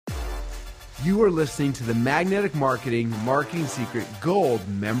You are listening to the Magnetic Marketing Marketing Secret Gold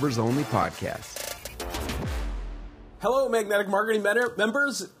Members Only Podcast. Hello, Magnetic Marketing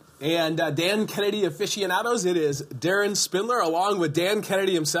members and Dan Kennedy aficionados. It is Darren Spindler along with Dan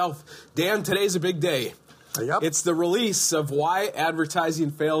Kennedy himself. Dan, today's a big day. Yep. It's the release of Why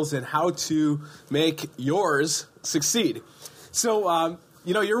Advertising Fails and How to Make Yours Succeed. So,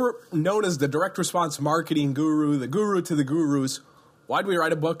 you're known as the direct response marketing guru, the guru to the gurus. Why do we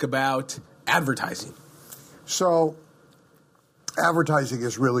write a book about advertising? So, advertising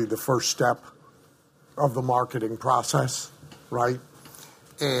is really the first step of the marketing process, right?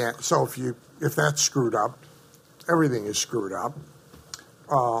 And so if that's screwed up, everything is screwed up.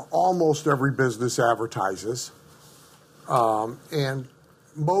 Almost every business advertises, and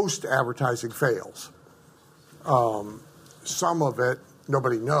most advertising fails. Some of it,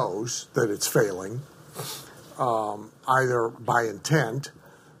 nobody knows that it's failing, either by intent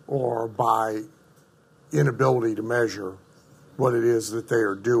or by inability to measure what it is that they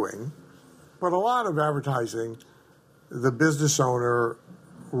are doing. But a lot of advertising, the business owner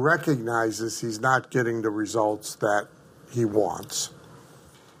recognizes he's not getting the results that he wants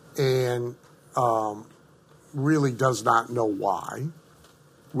and really does not know why,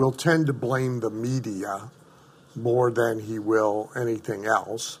 will tend to blame the media more than he will anything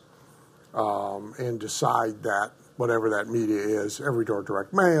else, and decide that whatever that media is, every door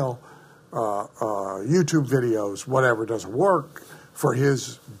direct mail, YouTube videos, whatever, doesn't work for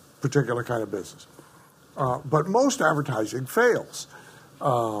his particular kind of business. But most advertising fails.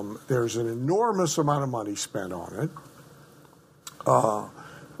 There's an enormous amount of money spent on it.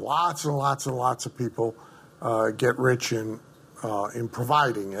 Lots and lots and lots of people get rich in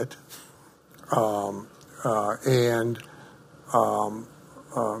providing it. And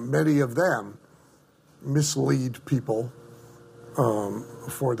many of them mislead people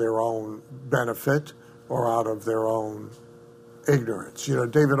for their own benefit or out of their own ignorance. You know,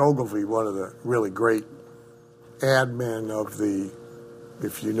 David Ogilvy, one of the really great ad men of the,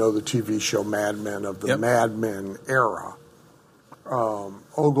 if you know the TV show Mad Men, of the Yep. Mad Men era,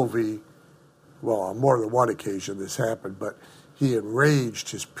 Ogilvy, well, on more than one occasion this happened, but he enraged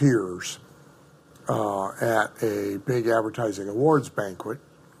his peers at a big advertising awards banquet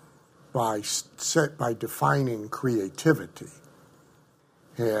by defining creativity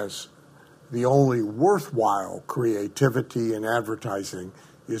as the only worthwhile creativity in advertising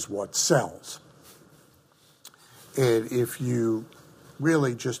is what sells. And if you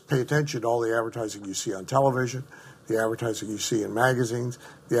really just pay attention to all the advertising you see on television, the advertising you see in magazines,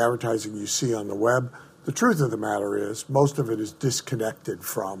 the advertising you see on the web, the truth of the matter is most of it is disconnected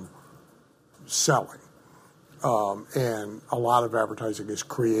from selling. And a lot of advertising is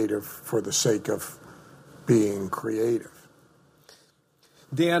creative for the sake of being creative.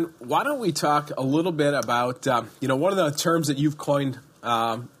 Dan, why don't we talk a little bit about, one of the terms that you've coined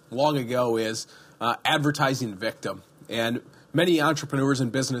long ago is advertising victim. And many entrepreneurs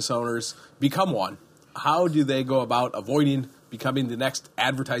and business owners become one. How do they go about avoiding becoming the next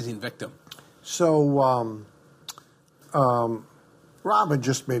advertising victim? So Robin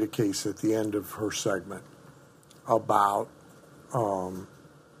just made a case at the end of her segment about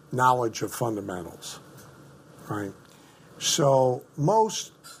knowledge of fundamentals, right? So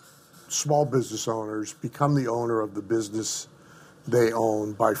most small business owners become the owner of the business they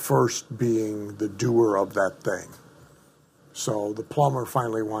own by first being the doer of that thing. So the plumber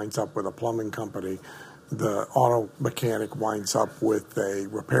finally winds up with a plumbing company. The auto mechanic winds up with a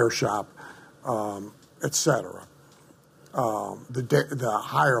repair shop, etc. The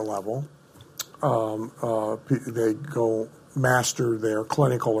higher level, they go master their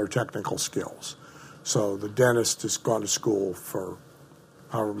clinical or technical skills. So the dentist has gone to school for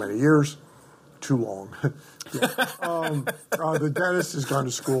however many years, too long. The dentist has gone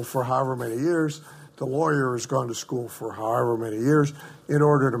to school for however many years. The lawyer has gone to school for however many years in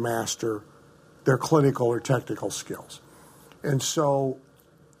order to master their clinical or technical skills. And so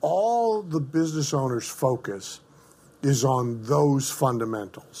all the business owner's focus is on those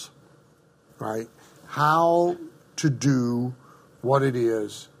fundamentals, right? How to do what it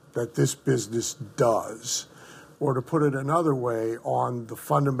is that this business does, or to put it another way, on the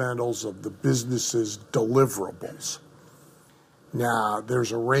fundamentals of the business's deliverables. Now,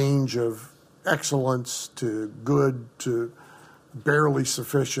 there's a range of excellence to good to barely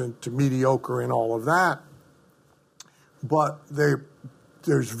sufficient to mediocre and all of that, but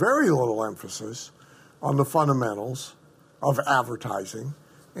there's very little emphasis on the fundamentals of advertising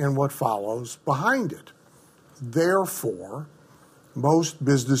and what follows behind it. Therefore, most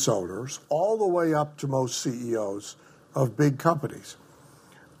business owners, all the way up to most CEOs of big companies,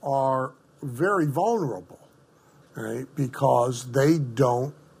 are very vulnerable, right? Because they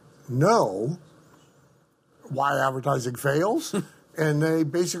don't know why advertising fails, and they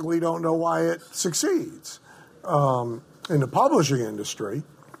basically don't know why it succeeds. In the publishing industry,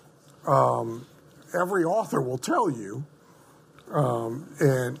 every author will tell you,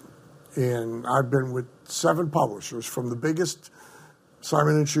 and I've been with 7 publishers, from the biggest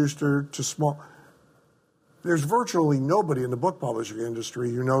Simon & Schuster to small. There's virtually nobody in the book publishing industry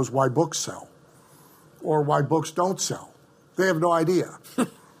who knows why books sell or why books don't sell. They have no idea.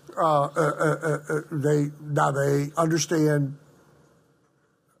 They understand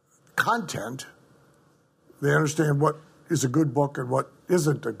content. They understand what is a good book and what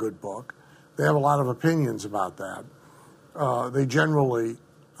isn't a good book. They have a lot of opinions about that. They generally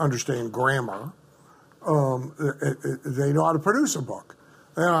understand grammar. They know how to produce a book.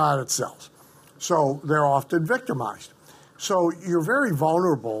 They know how it sells. So they're often victimized. So you're very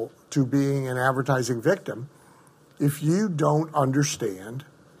vulnerable to being an advertising victim if you don't understand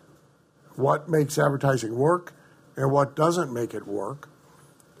what makes advertising work and what doesn't make it work,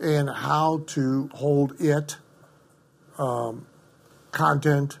 and how to hold it,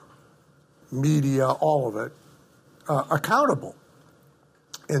 content, media, all of it, accountable.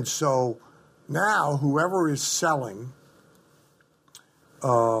 And so now whoever is selling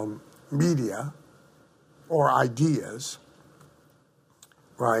media or ideas,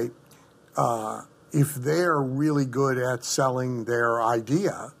 right, if they're really good at selling their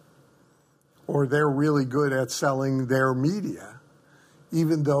idea, or they're really good at selling their media,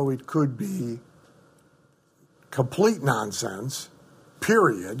 even though it could be complete nonsense,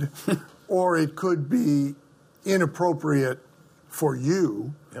 period, or it could be inappropriate for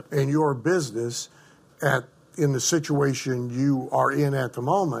you and your business in the situation you are in at the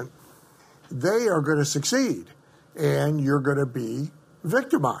moment, they are going to succeed, and you're going to be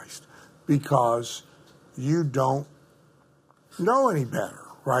victimized because you don't know any better,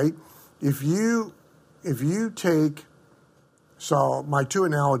 right? If you take, so my 2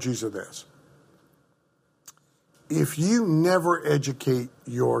 analogies are this. If you never educate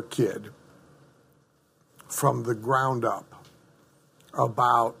your kid from the ground up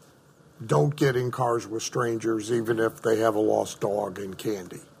about don't get in cars with strangers even if they have a lost dog and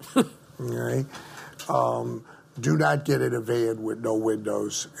candy, okay? Do not get in a van with no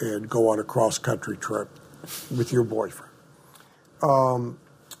windows and go on a cross-country trip with your boyfriend.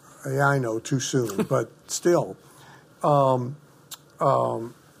 Yeah, I know, too soon, but still,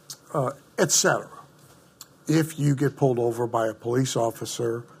 etc. If you get pulled over by a police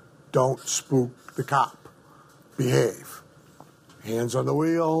officer, don't spook the cop. Behave. Hands on the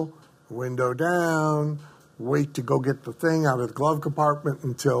wheel, window down, wait to go get the thing out of the glove compartment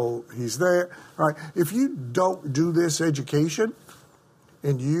until he's there. All right. If you don't do this education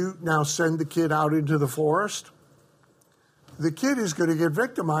and you now send the kid out into the forest, the kid is going to get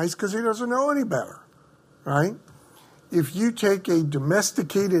victimized because he doesn't know any better, right? If you take a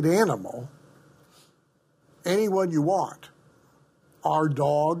domesticated animal, anyone you want, our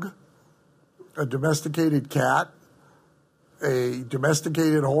dog, a domesticated cat, a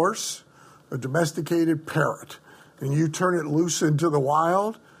domesticated horse, a domesticated parrot, and you turn it loose into the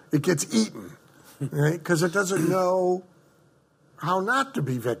wild, it gets eaten, right? Because it doesn't know how not to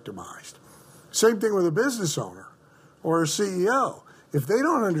be victimized. Same thing with a business owner or a CEO. If they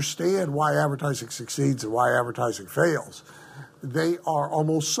don't understand why advertising succeeds and why advertising fails, they are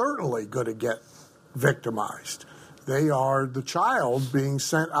almost certainly going to get victimized. They are the child being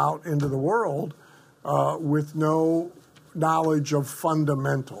sent out into the world with no knowledge of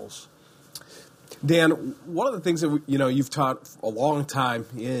fundamentals. Dan, one of the things that you've taught a long time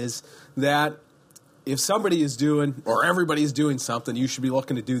is that if somebody is doing or everybody is doing something, you should be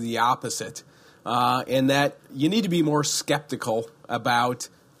looking to do the opposite, and that you need to be more skeptical about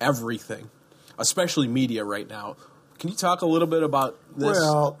everything, especially media right now. Can you talk a little bit about this?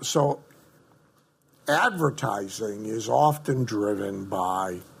 Well, so advertising is often driven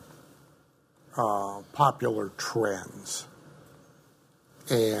by popular trends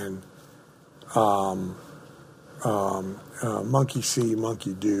and monkey see,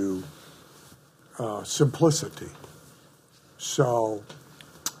 monkey do, simplicity. So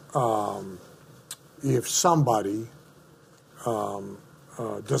if somebody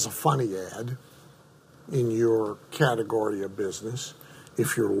does a funny ad in your category of business,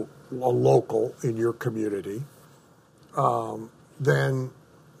 if you're a local in your community, then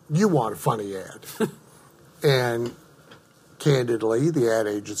you want a funny ad. And candidly, the ad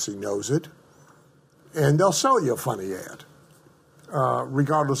agency knows it, and they'll sell you a funny ad,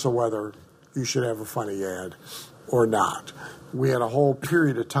 regardless of whether you should have a funny ad or not. We had a whole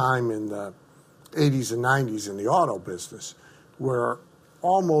period of time in the 80s and 90s in the auto business where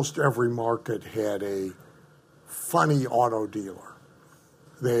almost every market had a funny auto dealer.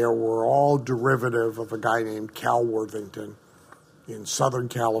 They were all derivative of a guy named Cal Worthington in Southern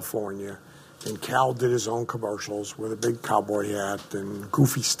California. And Cal did his own commercials with a big cowboy hat and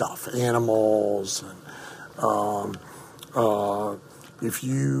goofy stuff, animals. And if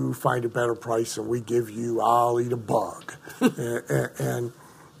you find a better price than we give you, I'll eat a bug.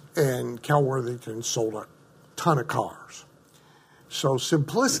 and Cal Worthington sold a ton of cars. So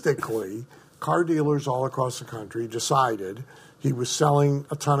simplistically, car dealers all across the country decided he was selling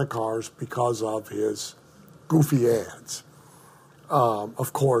a ton of cars because of his goofy ads.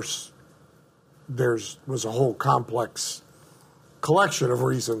 Of course, there was a whole complex collection of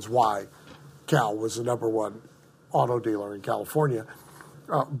reasons why Cal was the number one auto dealer in California.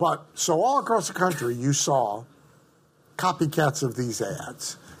 But so all across the country, you saw copycats of these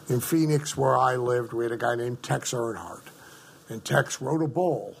ads. In Phoenix, where I lived, we had a guy named Tex Earnhardt. And Tex rode a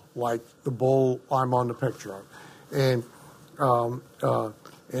bull, like the bull I'm on the picture of. And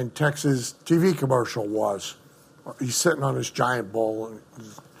Tex's TV commercial was, he's sitting on this giant bull. And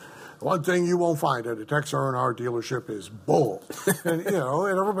one thing you won't find at a Tex Earnhardt dealership is bull. And,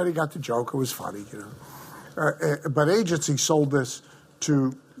 and everybody got the joke. It was funny, But agencies sold this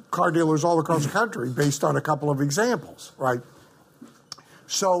to car dealers all across the country based on a couple of examples, right?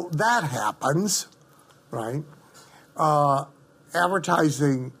 So that happens, right?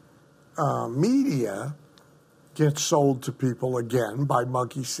 Advertising media gets sold to people again by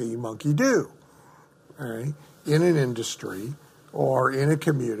monkey see, monkey do, right? In an industry or in a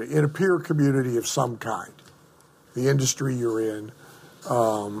community, in a peer community of some kind. The industry you're in,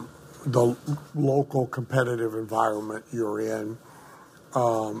 the local competitive environment you're in,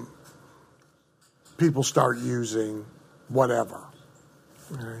 people start using whatever.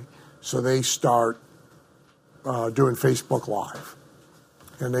 Right? So they start doing Facebook Live.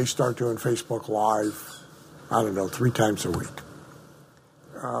 And they start doing Facebook Live, 3 times a week.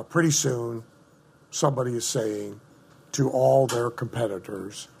 Pretty soon, somebody is saying to all their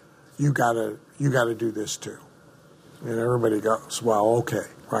competitors, you gotta do this too. And everybody goes, well, okay,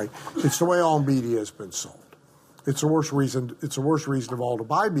 right? It's the way all media has been sold. It's the worst reason of all to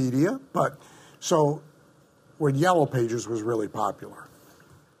buy media. But so when Yellow Pages was really popular,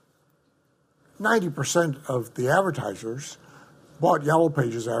 90% of the advertisers bought Yellow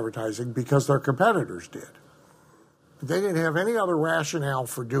Pages advertising because their competitors did. They didn't have any other rationale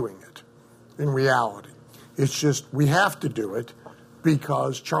for doing it in reality. It's just we have to do it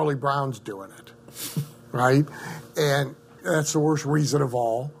because Charlie Brown's doing it, right? And that's the worst reason of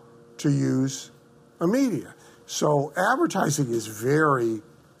all to use a media. So advertising is very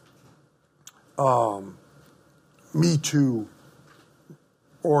Me Too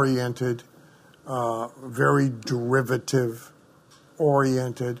oriented, very derivative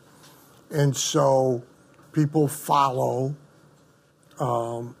oriented, and so people follow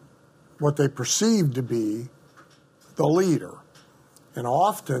what they perceive to be the leader. And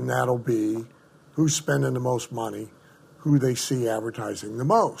often that'll be who's spending the most money, who they see advertising the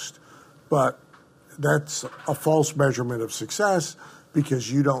most. But that's a false measurement of success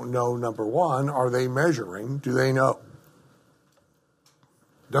because you don't know, number one, are they measuring? Do they know?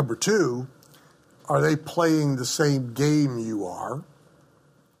 Number two, are they playing the same game you are?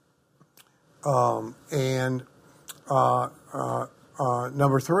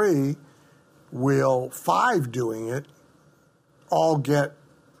 Number three, will 5 doing it all get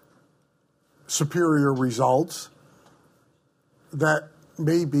superior results that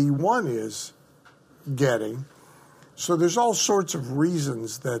maybe 1 is getting? So there's all sorts of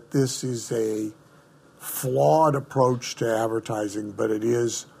reasons that this is a flawed approach to advertising, but it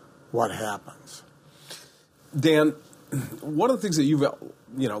is what happens. Dan, one of the things that you've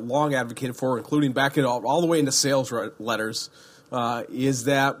long advocated for, including back it all the way into sales letters, is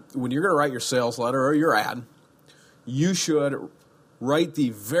that when you're going to write your sales letter or your ad, you should write the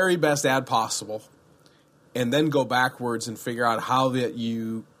very best ad possible and then go backwards and figure out how that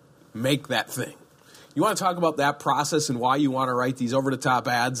you make that thing. You want to talk about that process and why you want to write these over-the-top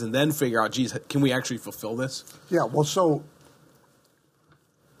ads and then figure out, geez, can we actually fulfill this? Yeah, well, so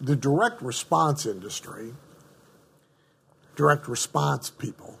the direct response industry, direct response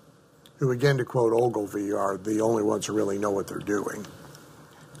people, who, again, to quote Ogilvy, are the only ones who really know what they're doing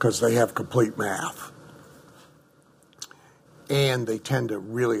because they have complete math. And they tend to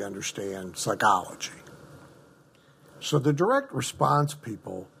really understand psychology. So the direct response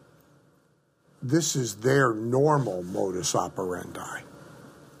people, this is their normal modus operandi.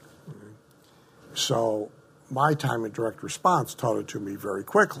 So my time in direct response taught it to me very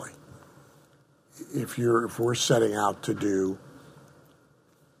quickly. If we're setting out to do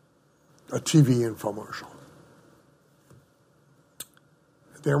a TV infomercial,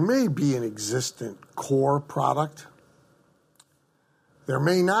 there may be an existent core product. There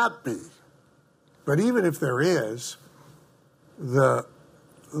may not be. But even if there is, the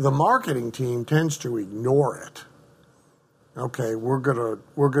marketing team tends to ignore it. Okay, we're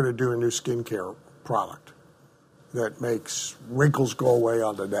gonna do a new skincare product that makes wrinkles go away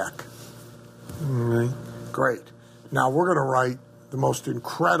on the neck. Mm-hmm. Great. Now we're gonna write the most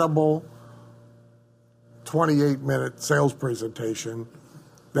incredible 28-minute sales presentation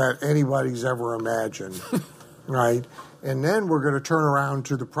that anybody's ever imagined, right? And then we're going to turn around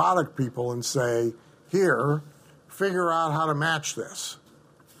to the product people and say, here, figure out how to match this.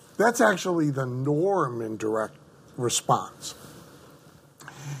 That's actually the norm in direct response.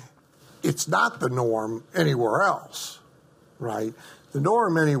 It's not the norm anywhere else, right? The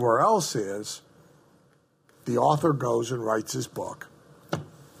norm anywhere else is the author goes and writes his book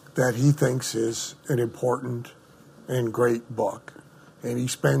that he thinks is an important and great book. And he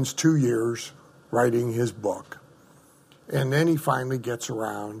spends 2 years writing his book. And then he finally gets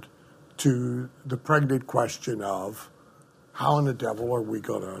around to the pregnant question of how in the devil are we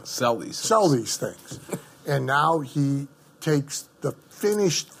going to sell these things? And now he takes the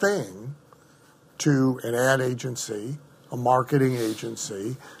finished thing to an ad agency, a marketing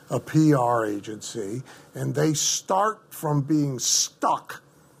agency, a PR agency, and they start from being stuck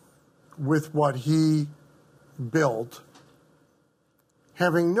with what he built,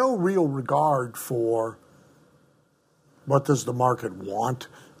 having no real regard for what does the market want,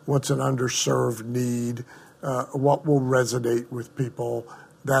 what's an underserved need, what will resonate with people.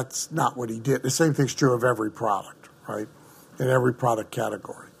 That's not what he did. The same thing's true of every product, right, in every product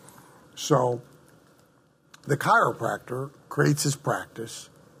category. So the chiropractor creates his practice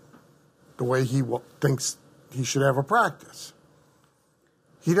the way he thinks he should have a practice.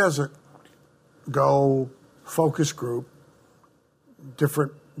 He doesn't go focus group,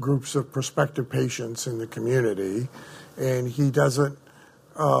 different groups of prospective patients in the community, and he doesn't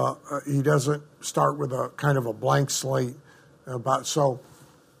start with a kind of a blank slate about. So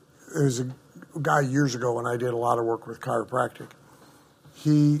there's a guy years ago when I did a lot of work with chiropractic.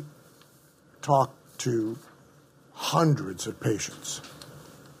 He talked to hundreds of patients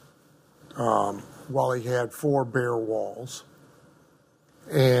while he had 4 bare walls,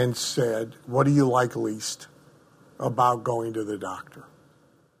 and said, "What do you like least about going to the doctor?"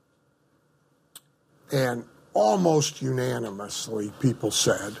 And almost unanimously, people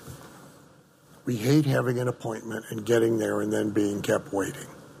said, "We hate having an appointment and getting there and then being kept waiting."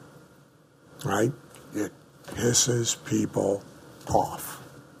 Right? It pisses people off.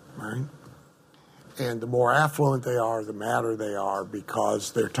 Right? And the more affluent they are, the madder they are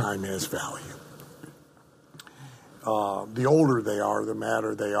because their time has value. The older they are, the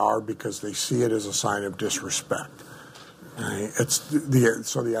madder they are because they see it as a sign of disrespect. Right?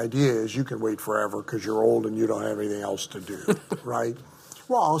 So the idea is you can wait forever because you're old and you don't have anything else to do, right?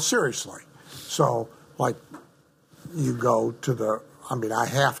 Well, seriously. So, like, you go to I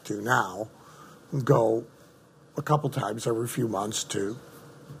have to now go a couple times every few months to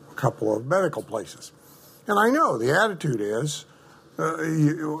a couple of medical places. And I know the attitude is,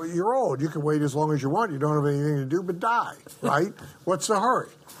 you're old. You can wait as long as you want. You don't have anything to do but die, right? What's the hurry?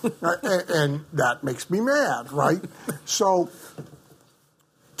 And that makes me mad, right? So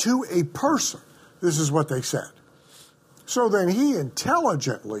to a person, this is what they said. So then he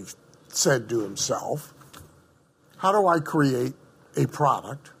intelligently said to himself, how do I create a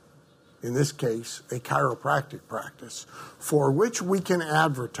product, in this case, a chiropractic practice, for which we can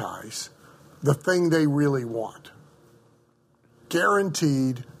advertise the thing they really want?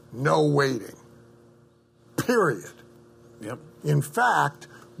 Guaranteed, no waiting. Period. Yep. In fact,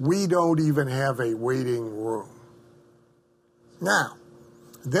 we don't even have a waiting room. Now,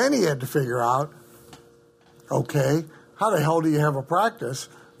 then he had to figure out, okay, how the hell do you have a practice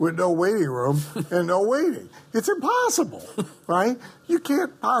with no waiting room and no waiting? It's impossible, right? You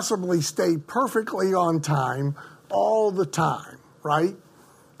can't possibly stay perfectly on time all the time, right?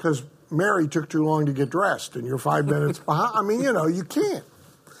 Because Mary took too long to get dressed and you're 5 minutes behind. I mean, you can't.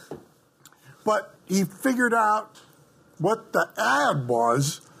 But he figured out what the ad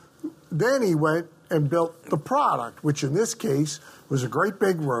was. Then he went and built the product, which in this case was a great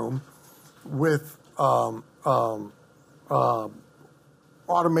big room with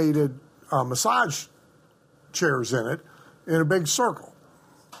automated massage chairs in it in a big circle.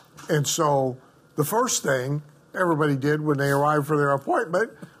 And so the first thing everybody did when they arrived for their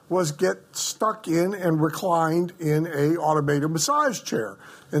appointment was get stuck in and reclined in a automated massage chair.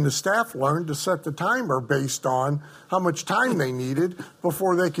 And the staff learned to set the timer based on how much time they needed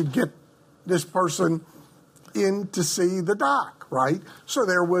before they could get this person in to see the doc, right? So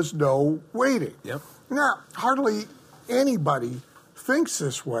there was no waiting. Yep. Now, hardly anybody thinks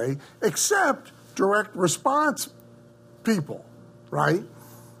this way except direct response people, right?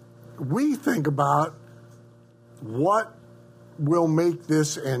 We think about what will make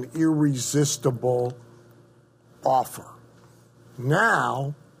this an irresistible offer.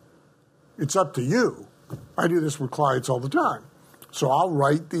 Now, it's up to you. I do this with clients all the time. So I'll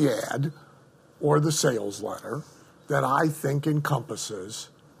write the ad or the sales letter that I think encompasses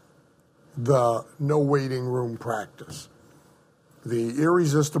the no waiting room practice, the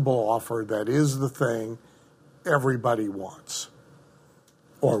irresistible offer that is the thing everybody wants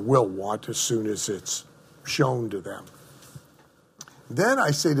or will want as soon as it's shown to them. Then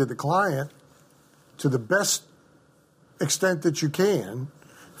I say to the client, to the best extent that you can,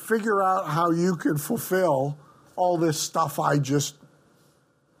 figure out how you can fulfill all this stuff I just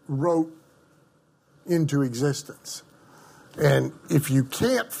wrote into existence. And if you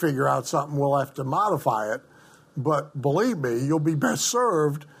can't figure out something, we'll have to modify it. But believe me, you'll be best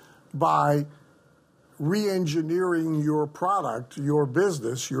served by re-engineering your product, your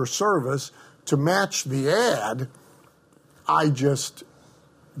business, your service to match the ad I just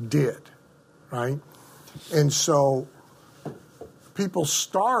did, right? And so people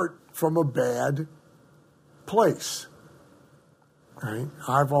start from a bad place, right?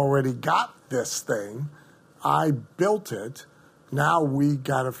 I've already got this thing. I built it. Now we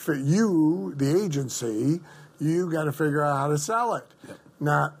got to you, the agency, you got to figure out how to sell it. Yep.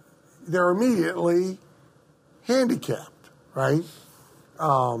 Now, they're immediately handicapped, right?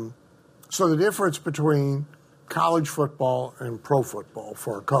 So the difference between college football and pro football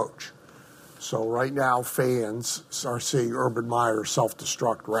for a coach. So right now, fans are seeing Urban Meyer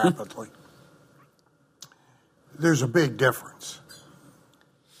self-destruct rapidly. There's a big difference.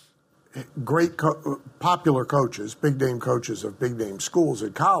 Great popular coaches, big-name coaches of big-name schools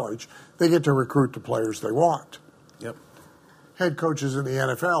in college, they get to recruit the players they want. Yep. Head coaches in the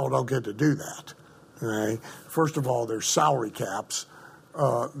NFL don't get to do that. Right? First of all, there's salary caps.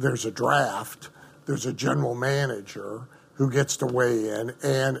 There's a draft. There's a general manager who gets to weigh in.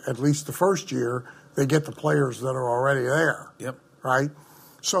 And at least the first year, they get the players that are already there. Yep. Right?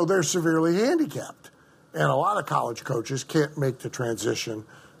 So they're severely handicapped. And a lot of college coaches can't make the transition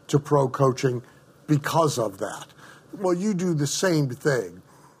to pro coaching because of that. Well, you do the same thing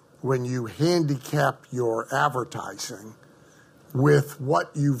when you handicap your advertising with what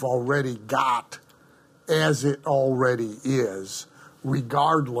you've already got as it already is,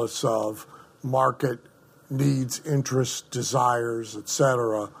 regardless of market needs, interests, desires,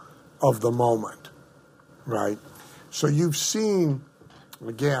 etc., of the moment, right? So you've seen,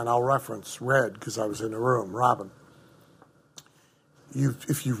 again, I'll reference Red because I was in the room, Robin.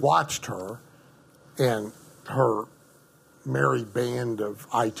 If you've watched her and her merry band of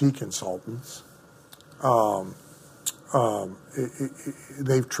IT consultants,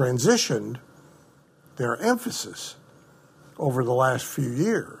 they've transitioned their emphasis over the last few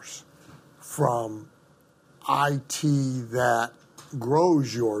years from IT that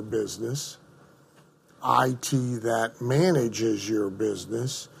grows your business, IT that manages your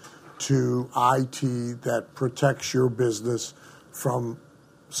business, to IT that protects your business from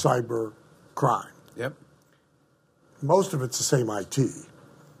cyber crime. Yep. Most of it's the same IT.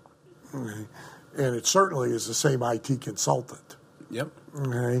 Okay? And it certainly is the same IT consultant. Yep.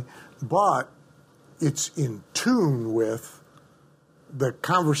 Okay? But it's in tune with the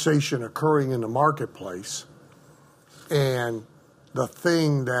conversation occurring in the marketplace and the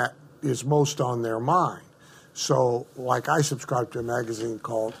thing that is most on their mind. So, like, I subscribe to a magazine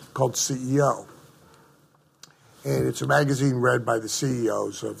called CEO. And it's a magazine read by the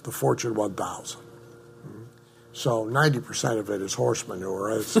CEOs of the Fortune 1000. So 90% of it is horse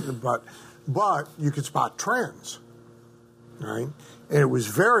manure. But you can spot trends, right? And it was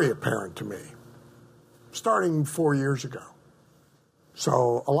very apparent to me, starting 4 years ago.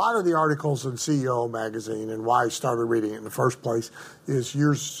 So a lot of the articles in CEO magazine, and why I started reading it in the first place, is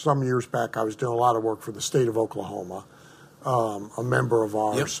some years back I was doing a lot of work for the state of Oklahoma, a member of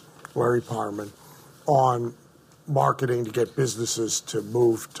ours, yep. Larry Parman, on marketing to get businesses to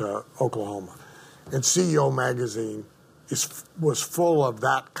move to Oklahoma. And CEO magazine was full of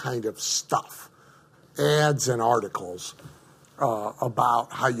that kind of stuff, ads and articles about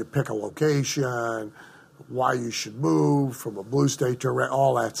how you pick a location, why you should move from a blue state to a red,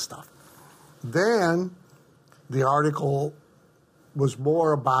 all that stuff. Then the article was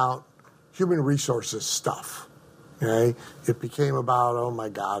more about human resources stuff. Okay? It became about, oh my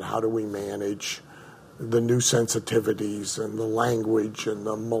God, how do we manage the new sensitivities and the language and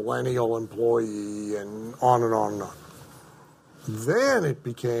the millennial employee and on and on and on. Then it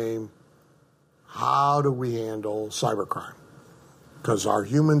became, how do we handle cybercrime? Because our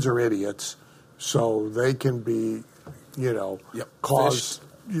humans are idiots, so they can be, they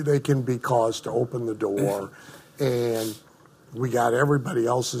can be caused to open the door, and we got everybody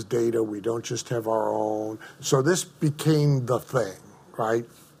else's data. We don't just have our own. So this became the thing, right?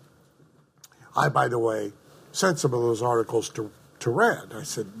 I, by the way, sent some of those articles to Red. I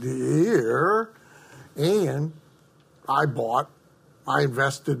said, here, and I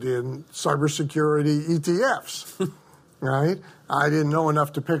invested in cybersecurity ETFs, right? I didn't know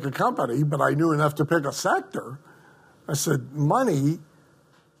enough to pick a company, but I knew enough to pick a sector. I said, money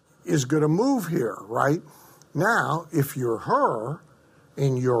is going to move here, right? Now, if you're her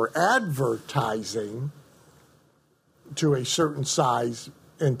and you're advertising to a certain size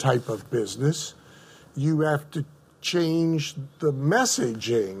and type of business, you have to change the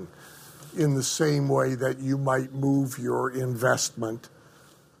messaging in the same way that you might move your investment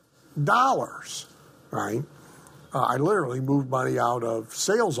dollars, right? I literally moved money out of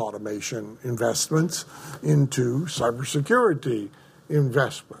sales automation investments into cybersecurity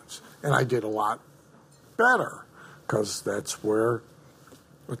investments. And I did a lot better because that's where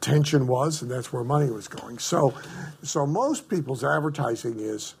attention was and that's where money was going. So most people's advertising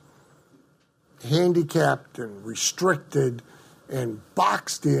is handicapped and restricted and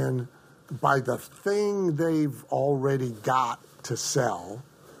boxed in by the thing they've already got to sell,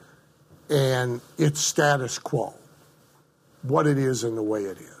 and it's status quo, what it is and the way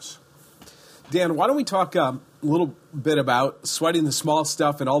it is. Dan, why don't we talk a little bit about sweating the small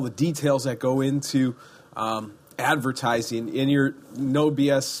stuff and all the details that go into advertising. In your no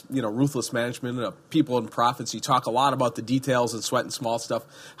BS, ruthless management of people and profits, you talk a lot about the details and sweating small stuff.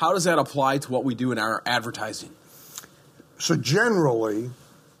 How does that apply to what we do in our advertising? So generally,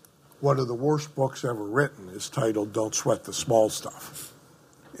 one of the worst books ever written is titled Don't Sweat the Small Stuff.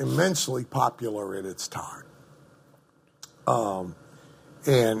 Immensely popular at its time.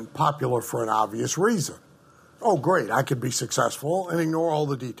 And popular for an obvious reason. Oh, great, I could be successful and ignore all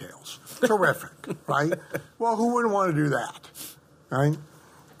the details. Terrific, right? Well, who wouldn't want to do that, right?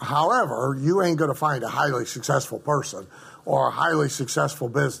 However, you ain't going to find a highly successful person or a highly successful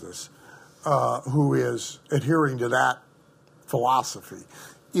business who is adhering to that philosophy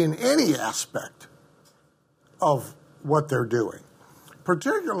in any aspect of what they're doing,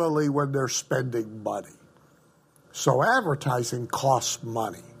 particularly when they're spending money. So advertising costs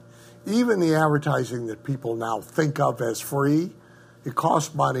money. Even the advertising that people now think of as free, it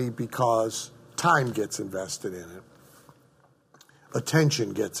costs money because time gets invested in it,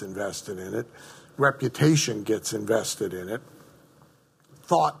 attention gets invested in it, reputation gets invested in it,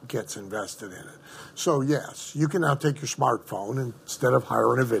 thought gets invested in it. So yes, you can now take your smartphone instead of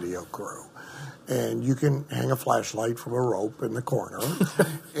hiring a video crew, and you can hang a flashlight from a rope in the corner,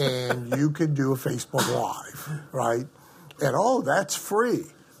 and you can do a Facebook Live, right? And oh, that's free.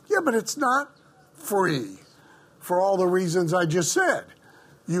 Yeah, but it's not free for all the reasons I just said.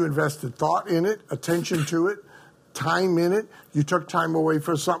 You invested thought in it, attention to it, time in it. You took time away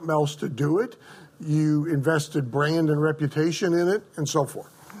from something else to do it. You invested brand and reputation in it, and so forth.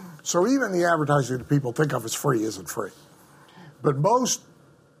 So even the advertising that people think of as free isn't free. But most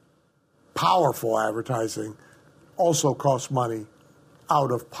powerful advertising also costs money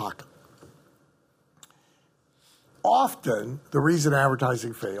out of pocket. Often, the reason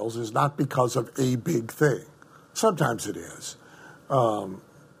advertising fails is not because of a big thing. Sometimes it is. Then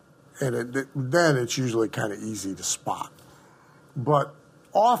it's usually kind of easy to spot. But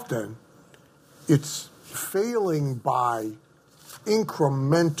often, it's failing by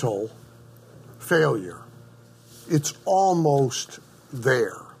incremental failure. It's almost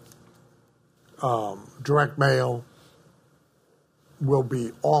there. Direct mail will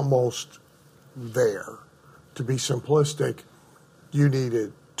be almost there. To be simplistic, you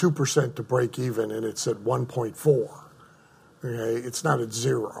needed 2% to break even, and it's at 1.4. Okay, it's not at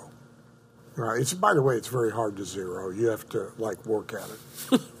 0. Right? By the way, it's very hard to zero. You have to work at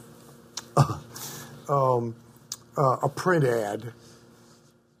it. A print ad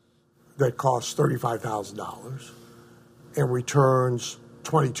that costs $35,000 and returns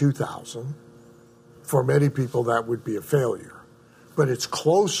 $22,000. For many people, that would be a failure, but it's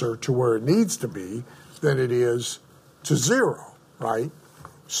closer to where it needs to be than it is to 0, right?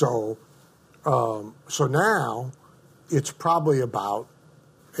 So now it's probably about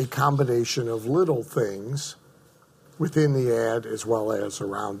a combination of little things within the ad as well as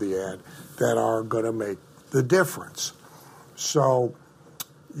around the ad that are going to make the difference. So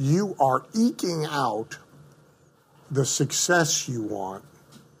you are eking out the success you want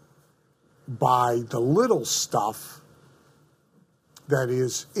by the little stuff that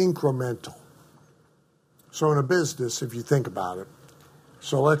is incremental. So in a business, if you think about it,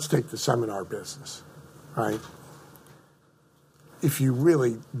 so let's take the seminar business, right? If you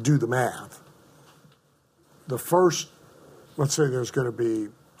really do the math, the first, let's say there's going to be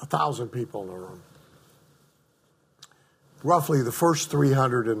 1,000 people in the room. Roughly the first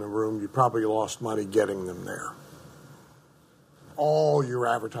 300 in the room, you probably lost money getting them there. All your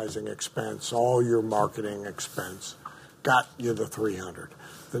advertising expense, all your marketing expense got you the 300.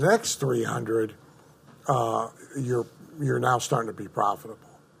 The next 300, you're now starting to be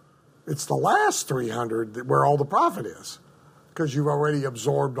profitable. It's the last 300 where all the profit is because you've already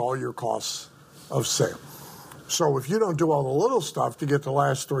absorbed all your costs of sale. So if you don't do all the little stuff to get the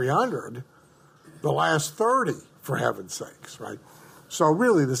last 300, the last 30, for heaven's sakes, right? So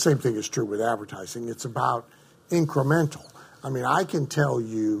really the same thing is true with advertising. It's about incremental. I mean, I can tell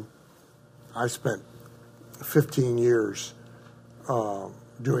you I spent 15 years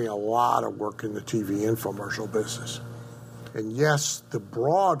doing a lot of work in the TV infomercial business. And yes, the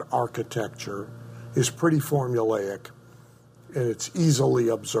broad architecture is pretty formulaic and it's easily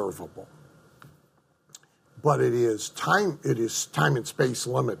observable. But it is time and space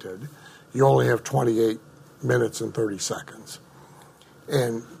limited. You only have 28 minutes and 30 seconds.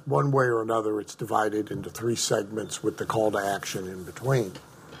 And one way or another, it's divided into 3 segments with the call to action in between.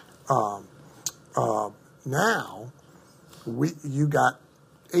 Now, you got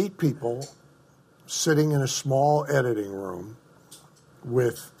 8 people sitting in a small editing room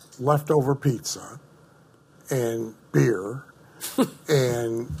with leftover pizza and beer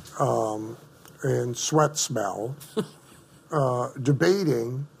and sweat smell,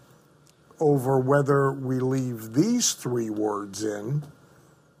 debating over whether we leave these 3 words in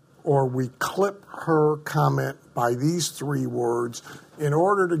or we clip her comment by these 3 words in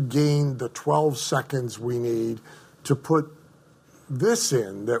order to gain the 12 seconds we need to put this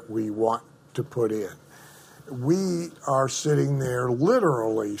in that we want to put in. We are sitting there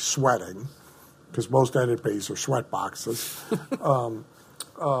literally sweating, because most edit bays are sweat boxes,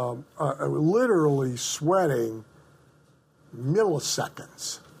 literally sweating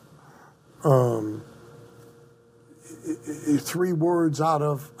milliseconds. 3 words out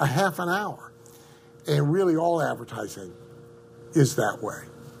of a half an hour. And really all advertising is that way.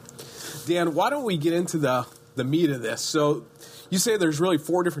 Dan, why don't we get into the meat of this? So you say there's really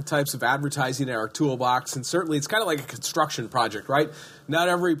 4 different types of advertising in our toolbox, and certainly it's kind of like a construction project, right? Not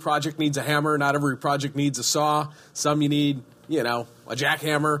every project needs a hammer. Not every project needs a saw. Some you need, a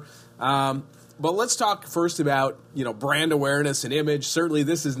jackhammer. But let's talk first about, brand awareness and image. Certainly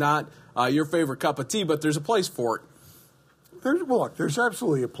this is not your favorite cup of tea, but there's a place for it. There's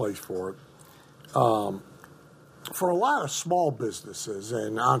absolutely a place for it. For a lot of small businesses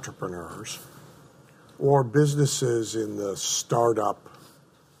and entrepreneurs, or businesses in the startup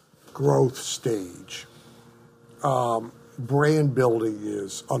growth stage, brand building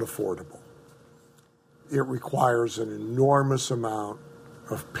is unaffordable. It requires an enormous amount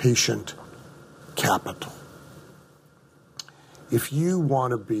of patient capital. If you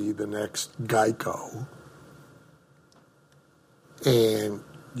want to be the next Geico and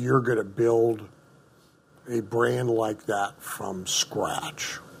you're going to build a brand like that from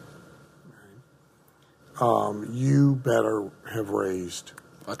scratch, you better have raised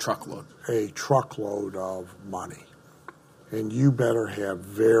a truckload of money. And you better have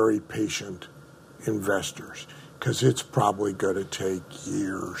very patient investors, because it's probably going to take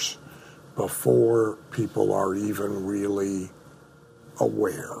years before people are even really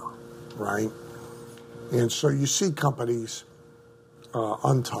aware, right? And so you see companies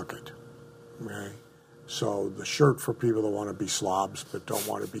untuck it, right? So the shirt for people that want to be slobs but don't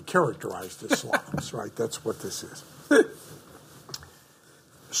want to be characterized as slobs, right? That's what this is.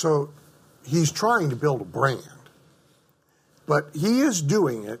 So he's trying to build a brand, but he is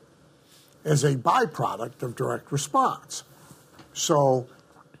doing it as a byproduct of direct response. So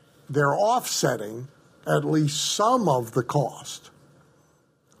they're offsetting at least some of the cost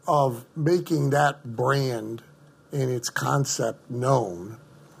of making that brand and its concept known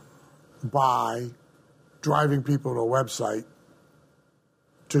by driving people to a website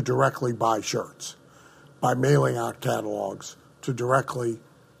to directly buy shirts, by mailing out catalogs to directly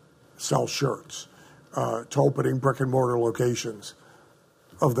sell shirts, to opening brick and mortar locations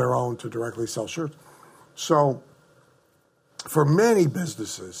of their own to directly sell shirts. So for many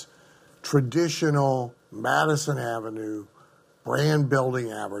businesses, traditional Madison Avenue brand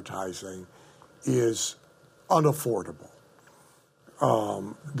building advertising is unaffordable.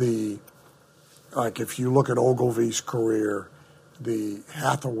 Like if you look at Ogilvy's career, the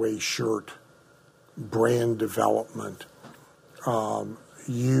Hathaway shirt brand development,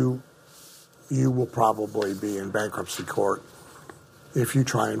 you will probably be in bankruptcy court if you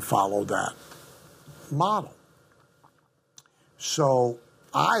try and follow that model. So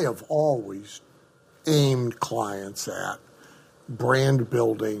I have always aimed clients at brand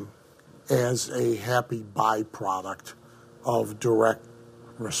building as a happy byproduct of direct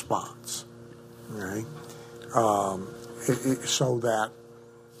response, right? So that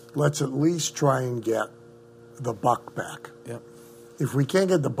let's at least try and get the buck back. Yep. If we can't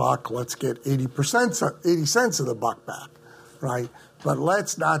get the buck, let's get 80 cents of the buck back, right? But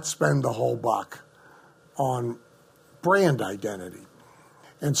let's not spend the whole buck on brand identity.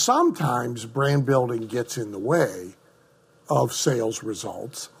 And sometimes brand building gets in the way of sales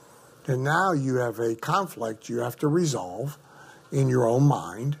results. And now you have a conflict you have to resolve in your own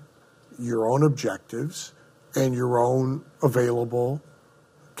mind, your own objectives, and your own available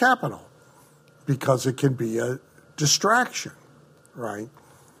capital, because it can be a distraction, right?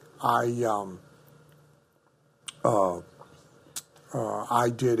 I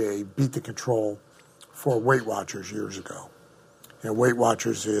did a Beat the Control for Weight Watchers years ago. And Weight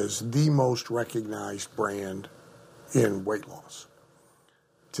Watchers is the most recognized brand in weight loss.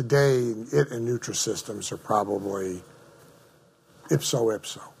 Today, it and Nutrisystems are probably ipso.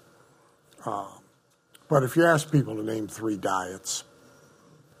 But if you ask people to name 3 diets,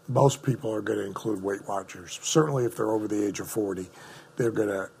 most people are going to include Weight Watchers. Certainly if they're over the age of 40, they're going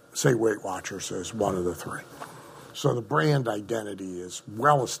to say Weight Watchers as one of the 3. So the brand identity is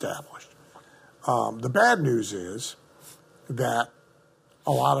well established. The bad news is that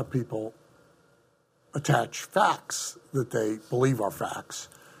a lot of people attach facts that they believe are facts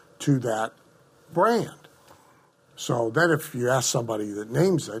to that brand. So then if you ask somebody that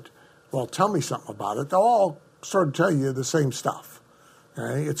names it, well, tell me something about it, they'll all sort of tell you the same stuff.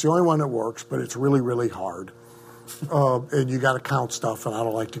 Okay? It's the only one that works, but it's really, really hard. And you got to count stuff, and I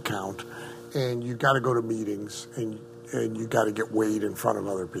don't like to count. And you got to go to meetings, and you got to get weighed in front of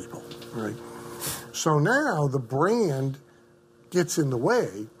other people, right? So now the brand gets in the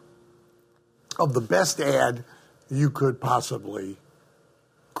way of the best ad you could possibly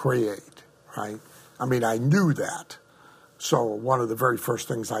create, right? I mean, I knew that. So one of the very first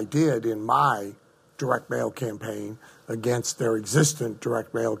things I did in my direct mail campaign against their existent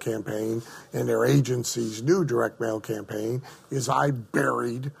direct mail campaign and their agency's new direct mail campaign is I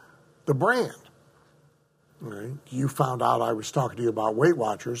buried the brand. Right? You found out I was talking to you about Weight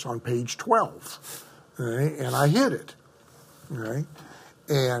Watchers on page 12, right? And I hid it, right?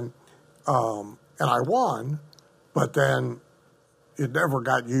 And I won, but then it never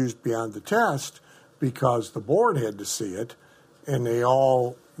got used beyond the test because the board had to see it, and they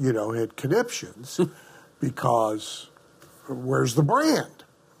all, had conniptions because where's the brand,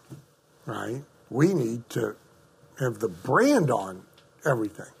 right? We need to have the brand on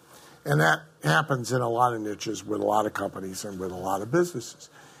everything. And that happens in a lot of niches with a lot of companies and with a lot of businesses.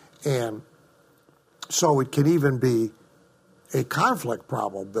 And so it can even be a conflict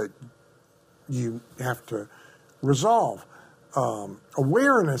problem that you have to resolve.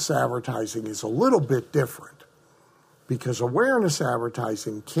 Awareness advertising is a little bit different because awareness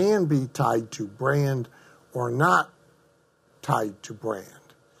advertising can be tied to brand or not tied to brand.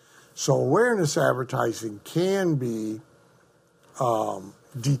 So awareness advertising can be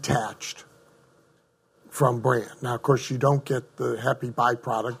detached from brand. Now, of course, you don't get the happy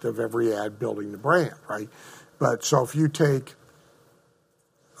byproduct of every ad building the brand, right? But so if you take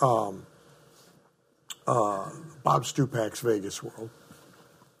Bob Stupak's Vegas World,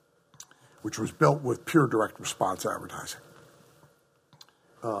 which was built with pure direct response advertising,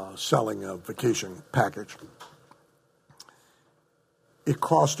 selling a vacation package, it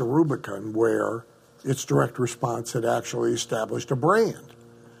crossed a Rubicon where its direct response had actually established a brand.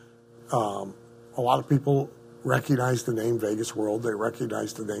 A lot of people recognized the name Vegas World. They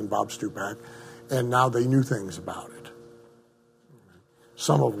recognized the name Bob Stupak, and now they knew things about it,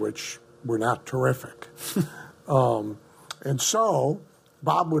 some of which were not terrific. And so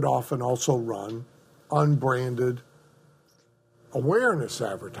Bob would often also run unbranded awareness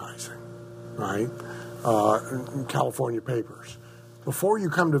advertising, right, in California papers. Before you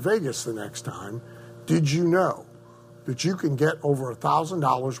come to Vegas the next time, did you know that you can get over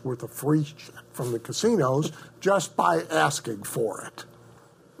 $1,000 worth of free shit from the casinos just by asking for it?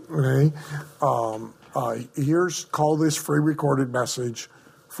 Okay? Call this free recorded message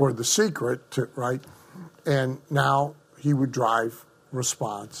for The Secret, right? And now he would drive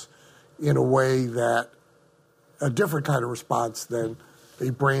response in a way that a different kind of response than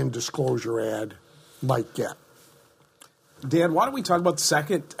a brand disclosure ad might get. Dan, why don't we talk about the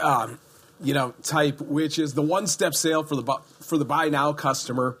second, type, which is the one-step sale for the buy now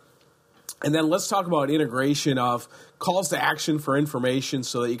customer, and then let's talk about integration of calls to action for information,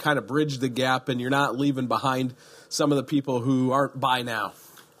 so that you kind of bridge the gap and you're not leaving behind some of the people who aren't buy now.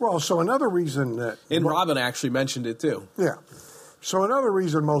 Well, so another reason that, and Robin actually mentioned it too. Yeah. So another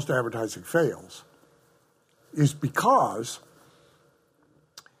reason most advertising fails is because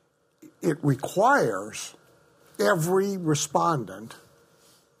it requires every respondent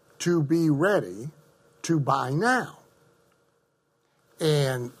to be ready to buy now.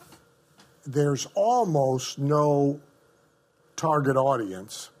 And there's almost no target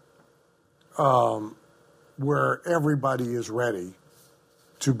audience where everybody is ready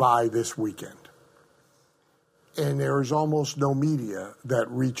to buy this weekend. And there is almost no media that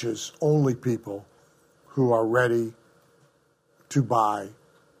reaches only people who are ready to buy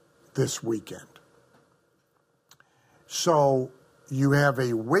this weekend. So you have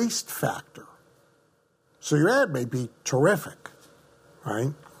a waste factor. So your ad may be terrific,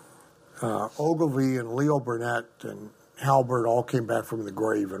 right? Ogilvy and Leo Burnett and Halbert all came back from the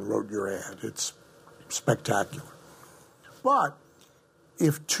grave and wrote your ad. It's spectacular. But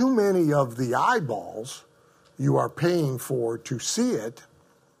if too many of the eyeballs you are paying for to see it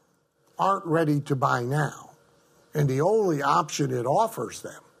aren't ready to buy now, and the only option it offers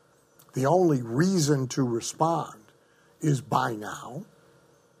them, the only reason to respond is buy now,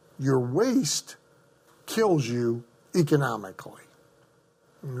 your waste kills you economically.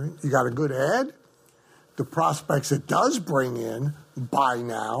 Right? You got a good ad, the prospects it does bring in buy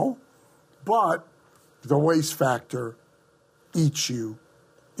now, but the waste factor eats you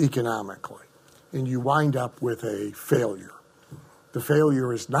economically, and you wind up with a failure. The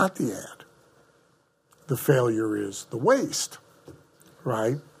failure is not the ad. The failure is the waste,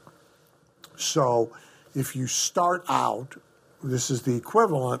 right? So if you start out, this is the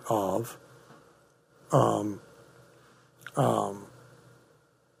equivalent of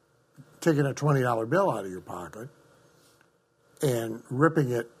taking a $20 bill out of your pocket and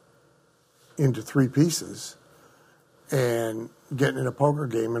ripping it into three pieces and getting in a poker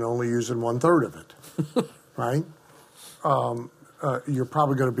game and only using 1/3 of it, right? You're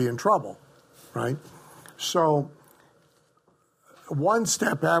probably going to be in trouble, right? So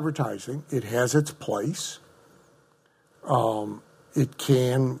one-step advertising, it has its place. It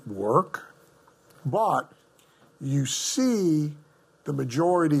can work, but you see the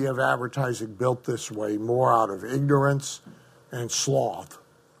majority of advertising built this way more out of ignorance and sloth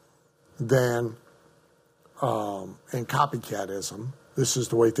than and copycatism. This is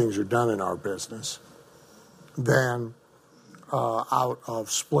the way things are done in our business. Than out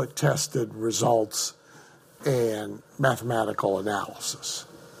of split-tested results and mathematical analysis.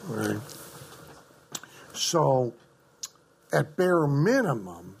 Right? So, at bare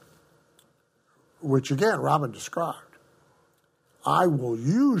minimum, which again Robin described, I will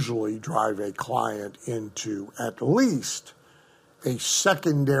usually drive a client into at least a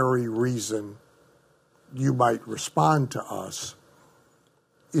secondary reason you might respond to us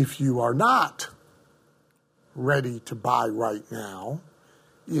if you are not ready to buy right now.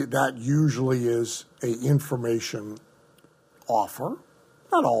 That usually is an information offer.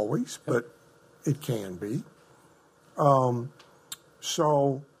 Not always, but it can be. And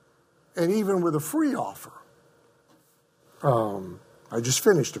even with a free offer, I just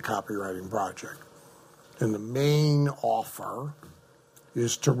finished a copywriting project, and the main offer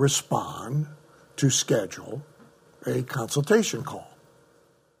is to respond to schedule a consultation call,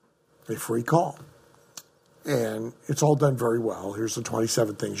 a free call. And it's all done very well. Here's the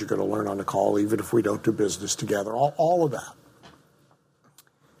 27 things you're going to learn on the call, even if we don't do business together, all of that.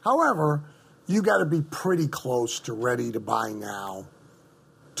 However, you got to be pretty close to ready to buy now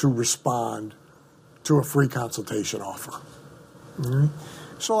to respond to a free consultation offer. Mm-hmm.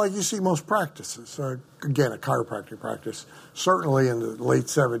 So like you see most practices, again, a chiropractic practice, certainly in the late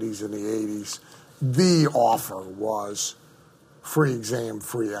 70s and the 80s, the offer was free exam,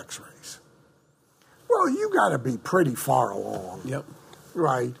 free x-rays. Well, you got to be pretty far along, yep,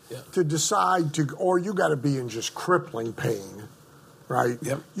 right, yep, to decide to, or you got to be in just crippling pain, right?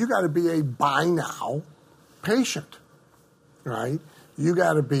 Yep. You got to be a buy now patient, right? You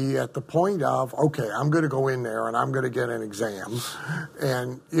got to be at the point of, okay, I'm going to go in there and I'm going to get an exam,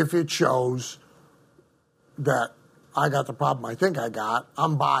 and if it shows that I got the problem I think I got,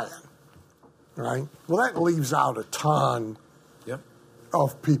 I'm buying, right? Well, that leaves out a ton yep,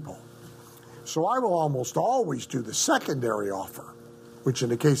 of people. So I will almost always do the secondary offer, which in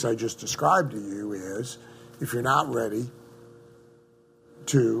the case I just described to you is, if you're not ready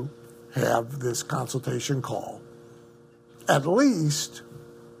to have this consultation call, at least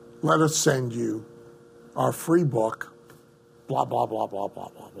let us send you our free book, blah, blah, blah, blah, blah,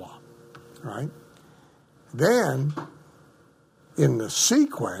 blah, blah, right? Then, in the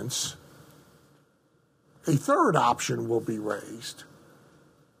sequence, a third option will be raised.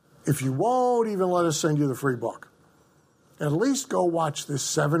 If you won't even let us send you the free book, at least go watch this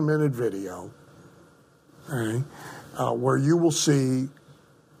 7-minute video, right, where you will see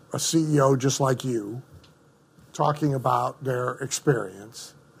a CEO just like you talking about their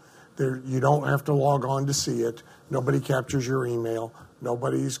experience. You don't have to log on to see it. Nobody captures your email.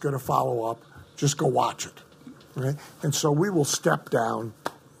 Nobody's going to follow up. Just go watch it. Right? And so we will step down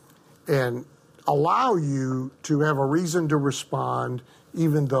and allow you to have a reason to respond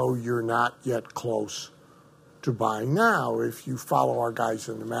even though you're not yet close to buying now. If you follow our guys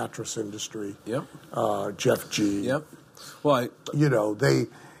in the mattress industry, Yep. Jeff G. Yep. Well, the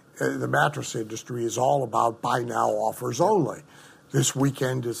mattress industry is all about buy now offers only. This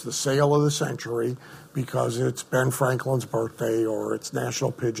weekend is the sale of the century because it's Ben Franklin's birthday or it's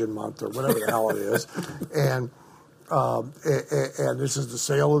National Pigeon Month or whatever the hell it is. And this is the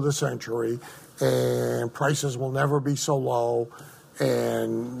sale of the century, and prices will never be so low,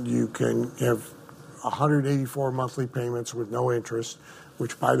 and you can have 184 monthly payments with no interest,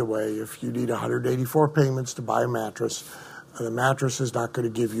 which, by the way, if you need 184 payments to buy a mattress, the mattress is not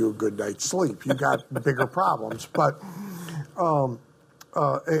going to give you a good night's sleep. You've got bigger problems. But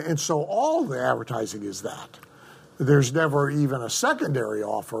and so all the advertising is that. There's never even a secondary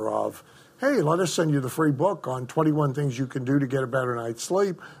offer of, hey, let us send you the free book on 21 things you can do to get a better night's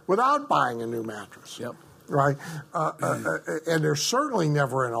sleep without buying a new mattress. Yep. Right? And there's certainly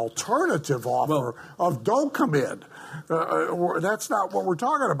never an alternative offer of don't come in. That's not what we're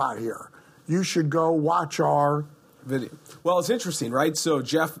talking about here. You should go watch our video. Well, it's interesting, right? So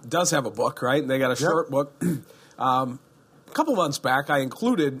Jeff does have a book, right? And they got a short book. A couple months back, I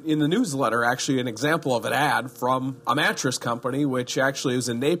included in the newsletter actually an example of an ad from a mattress company, which actually was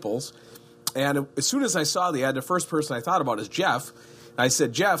in Naples. And as soon as I saw the ad, the first person I thought about is Jeff. I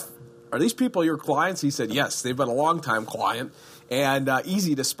said, Jeff, are these people your clients? He said, yes, they've been a long-time client and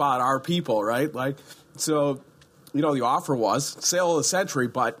easy to spot our people, right? So, the offer was sale of the century,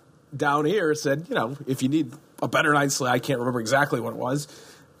 but down here it said, if you need a better night's sleep, I can't remember exactly what it was,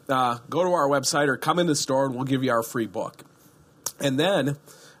 go to our website or come in the store and we'll give you our free book. And then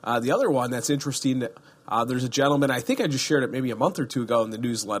the other one that's interesting, there's a gentleman, I think I just shared it maybe a month or two ago in the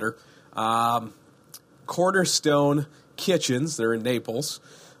newsletter, Cornerstone Kitchens, they're in Naples,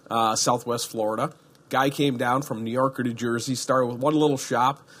 Southwest Florida. Guy came down from New York or New Jersey, started with one little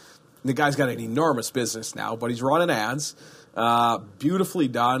shop. And the guy's got an enormous business now, but he's running ads, beautifully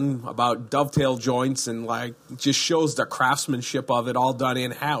done, about dovetail joints and just shows the craftsmanship of it, all done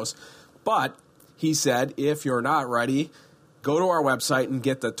in-house. But he said, if you're not ready, go to our website and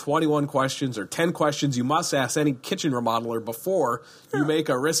get the 21 questions or 10 questions you must ask any kitchen remodeler before you make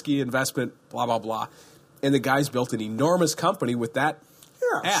a risky investment, blah, blah, blah. And the guy's built an enormous company with that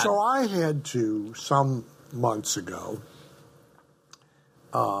ad. So I had to, some months ago,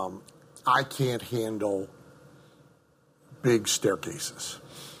 I can't handle big staircases.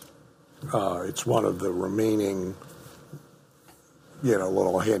 It's one of the remaining,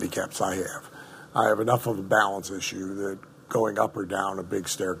 little handicaps I have. I have enough of a balance issue that going up or down a big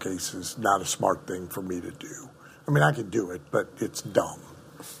staircase is not a smart thing for me to do. I mean, I can do it, but it's dumb,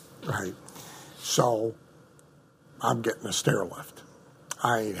 right? So I'm getting a stair lift.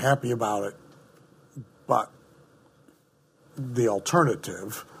 I ain't happy about it, but the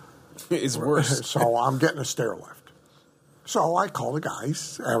alternative is worse. So I'm getting a stair lift. So I call the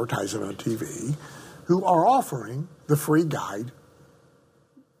guys advertising on TV who are offering the free guide,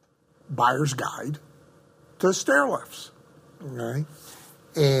 buyer's guide, to stair lifts. Okay?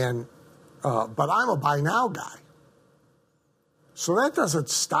 And but I'm a buy now guy. So that doesn't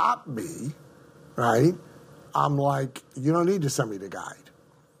stop me, right? I'm like, you don't need to send me the guide.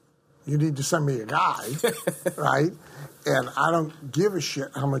 You need to send me a guide, right? And I don't give a shit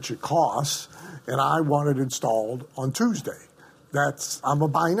how much it costs, and I want it installed on Tuesday. I'm a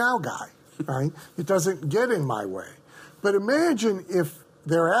buy now guy, right? It doesn't get in my way. But imagine if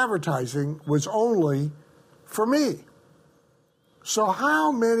their advertising was only for me. So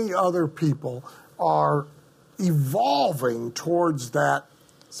how many other people are evolving towards that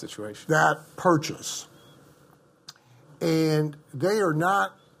situation, that purchase, and they are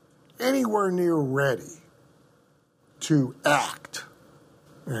not anywhere near ready to act?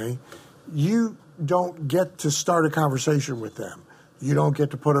 Right? you don't get to start a conversation with them. You don't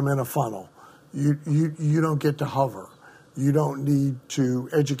get to put them in a funnel. You don't get to hover. You don't need to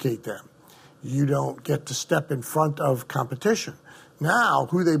educate them. You don't get to step in front of competition. Now,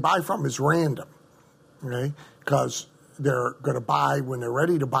 who they buy from is random, okay? Because they're going to buy when they're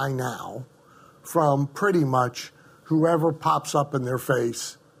ready to buy now from pretty much whoever pops up in their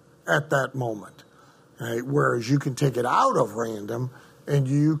face at that moment. Right? Whereas you can take it out of random and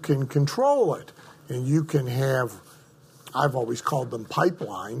you can control it. And you can have, I've always called them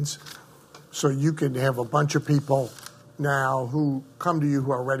pipelines, so you can have a bunch of people now who come to you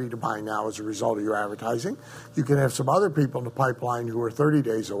who are ready to buy now as a result of your advertising. You can have some other people in the pipeline who are 30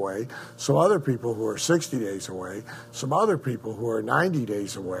 days away, some other people who are 60 days away, some other people who are 90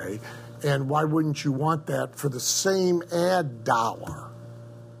 days away. And why wouldn't you want that for the same ad dollar,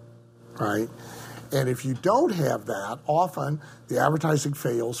 right? And if you don't have that, often the advertising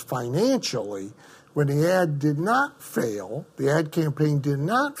fails financially. When the ad did not fail, the ad campaign did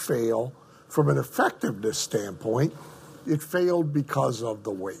not fail from an effectiveness standpoint, it failed because of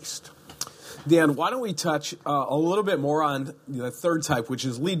the waste. Dan, why don't we touch a little bit more on the third type, which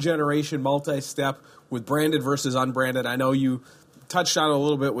is lead generation, multi-step with branded versus unbranded. I know you touched on it a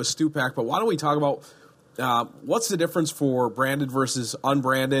little bit with Stupak, but why don't we talk about what's the difference for branded versus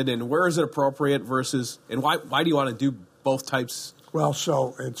unbranded, and where is it appropriate versus, and why do you want to do both types? Well,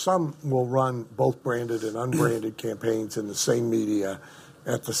 and some will run both branded and unbranded campaigns in the same media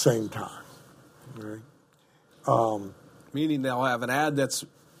at the same time. Right? Meaning they'll have an ad that's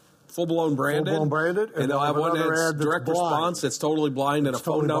full-blown branded, and they'll have one that's direct response that's totally blind and a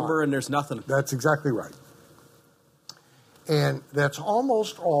phone number, and there's nothing. That's exactly right. And that's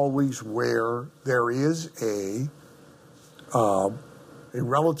almost always where there is a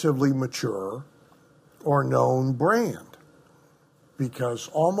relatively mature or known brand. Because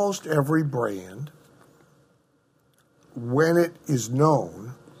almost every brand, when it is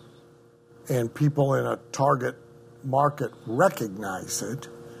known and people in a target market recognize it,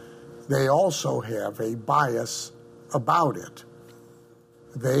 they also have a bias about it.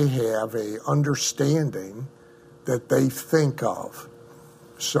 They have a understanding that they think of.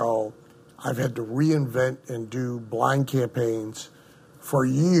 So I've had to reinvent and do blind campaigns for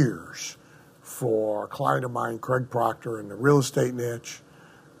years for a client of mine, Craig Proctor, in the real estate niche.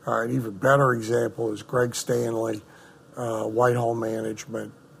 An even better example is Greg Stanley, Whitehall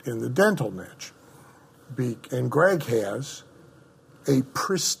Management, in the dental niche. And Greg has a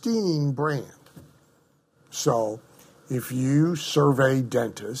pristine brand. So if you survey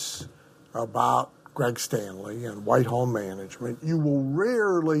dentists about Greg Stanley and Whitehall Management, you will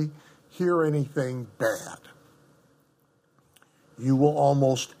rarely hear anything bad. You will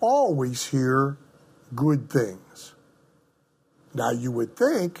almost always hear good things. Now, you would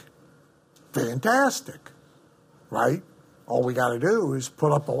think, fantastic, right? All we got to do is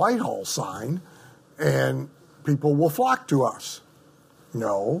put up a Whitehall sign and people will flock to us.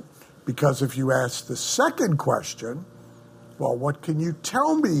 No, because if you ask the second question, well, what can you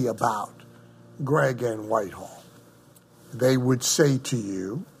tell me about Greg and Whitehall? They would say to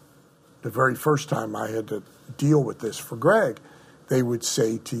you, the very first time I had to deal with this for Greg, they would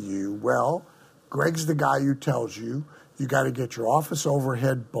say to you, well, Greg's the guy who tells you you got to get your office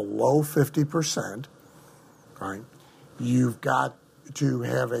overhead below 50%, right? You've got to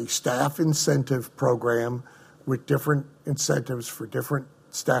have a staff incentive program with different incentives for different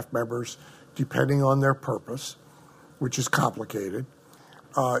staff members depending on their purpose, which is complicated.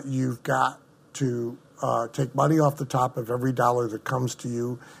 You've got to take money off the top of every dollar that comes to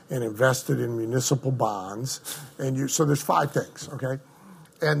you and invest it in municipal bonds. So there's 5 things, okay?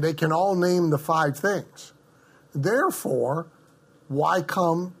 And they can all name the 5 things. Therefore, why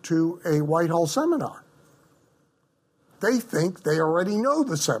come to a Whitehall seminar? They think they already know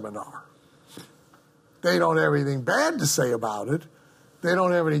the seminar. They don't have anything bad to say about it. They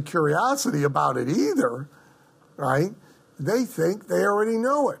don't have any curiosity about it either, right? They think they already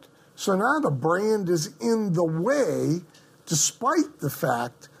know it. So now the brand is in the way, despite the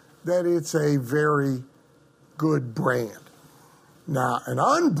fact that it's a very good brand. Now, an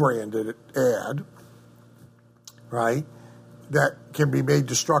unbranded ad, right, that can be made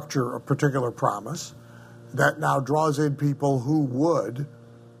to structure a particular promise, that now draws in people who would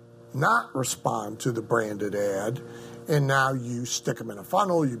not respond to the branded ad, and now you stick them in a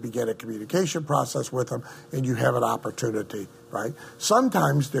funnel, you begin a communication process with them, and you have an opportunity, right?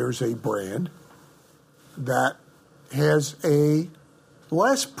 Sometimes there's a brand that has a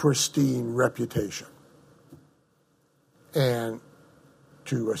less pristine reputation. And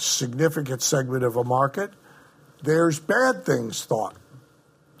to a significant segment of a market, there's bad things thought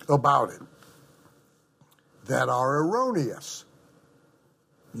about it that are erroneous.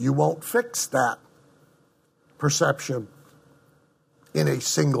 You won't fix that perception in a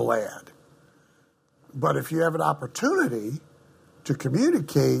single ad. But if you have an opportunity to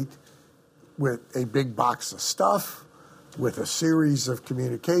communicate with a big box of stuff, with a series of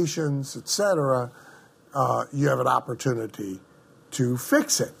communications, etc., you have an opportunity to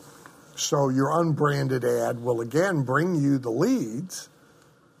fix it. So your unbranded ad will again bring you the leads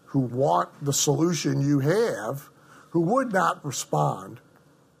who want the solution you have, who would not respond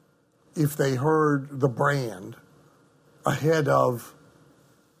if they heard the brand ahead of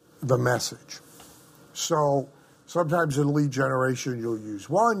the message. So sometimes in lead generation, you'll use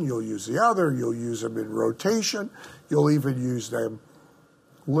one, you'll use the other, you'll use them in rotation, you'll even use them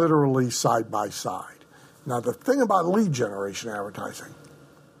literally side by side. Now, the thing about lead generation advertising,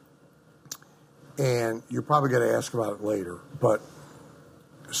 and you're probably going to ask about it later, but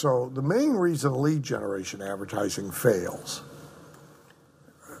so the main reason lead generation advertising fails,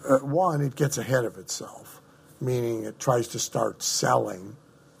 one, it gets ahead of itself, meaning it tries to start selling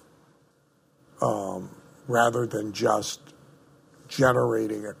rather than just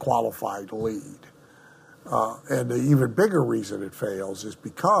generating a qualified lead. And the even bigger reason it fails is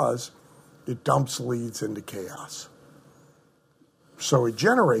because it dumps leads into chaos. So it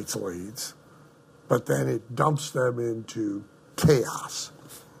generates leads, but then it dumps them into chaos.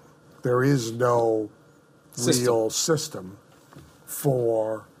 There is no real system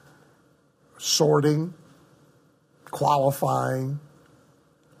for sorting, qualifying,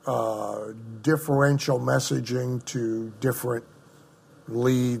 differential messaging to different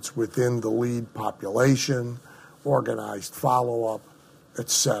leads within the lead population, organized follow-up,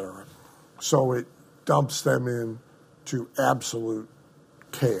 etc. So it dumps them into absolute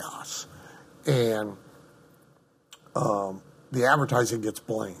chaos. And the advertising gets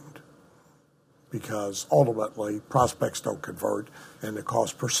blamed because ultimately prospects don't convert and the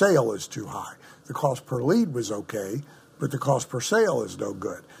cost per sale is too high. The cost per lead was okay, but the cost per sale is no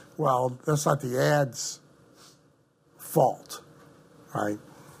good. Well, that's not the ad's fault, right?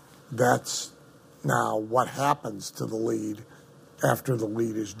 That's now what happens to the lead after the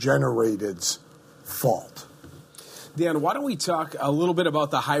lead is generated's fault. Dan, why don't we talk a little bit about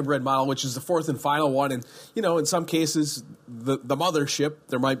the hybrid model, which is the fourth and final one. And, you know, in some cases, the mothership,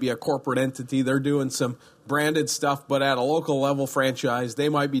 there might be a corporate entity. They're doing some branded stuff, but at a local level franchise, they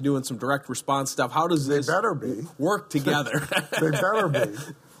might be doing some direct response stuff. How does this work together? They better be.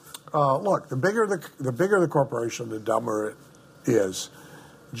 Look, the bigger the corporation, the dumber it is,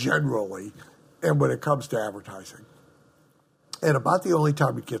 generally, and when it comes to advertising. And about the only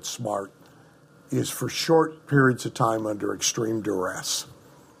time it gets smart is for short periods of time under extreme duress.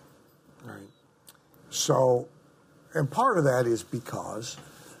 Right. So, and part of that is because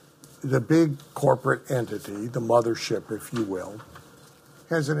the big corporate entity, the mothership, if you will,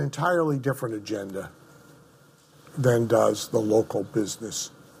 has an entirely different agenda than does the local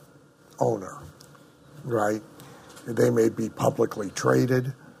business owner, right? They may be publicly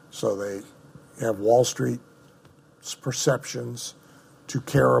traded, so they have Wall Street's perceptions to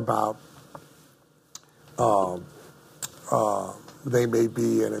care about. They may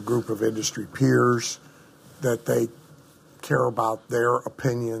be in a group of industry peers that they care about their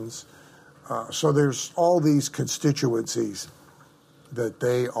opinions. So there's all these constituencies that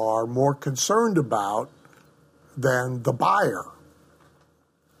they are more concerned about than the buyer.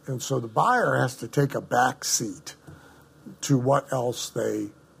 And so the buyer has to take a back seat to what else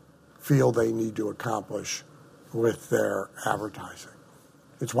they feel they need to accomplish with their advertising.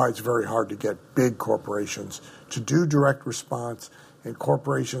 It's why it's very hard to get big corporations to do direct response, and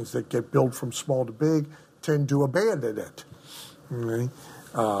corporations that get built from small to big tend to abandon it. Okay?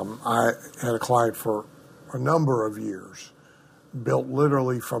 I had a client for a number of years, built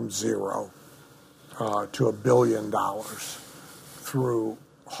literally from zero to $1 billion through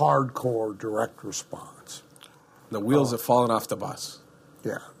hardcore direct response. The wheels have fallen off the bus.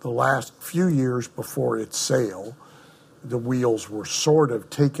 Yeah. The last few years before its sale, the wheels were sort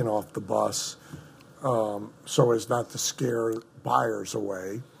of taken off the bus so as not to scare buyers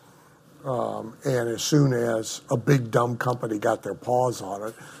away. And as soon as a big dumb company got their paws on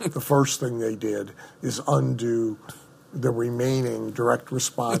it, the first thing they did is undo the remaining direct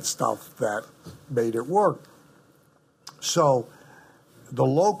response stuff that made it work. So the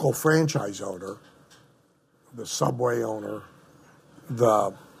local franchise owner, the Subway owner,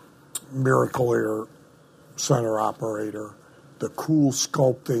 the Miracle Air center operator, the Cool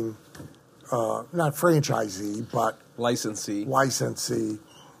Sculpting, not franchisee, but licensee,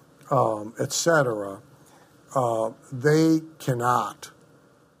 etc. They cannot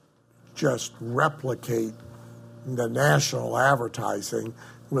just replicate the national advertising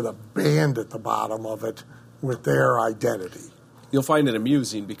with a band at the bottom of it with their identity. You'll find it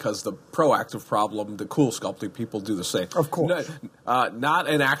amusing because the proactive problem, the cool sculpting people do the same. Of course. Not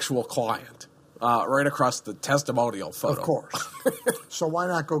an actual client, right across the testimonial photo. Of course. So why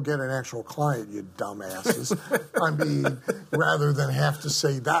not go get an actual client, you dumbasses? I mean, rather than have to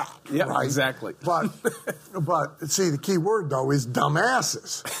say that, yeah, right? Exactly. But see, the key word, though, is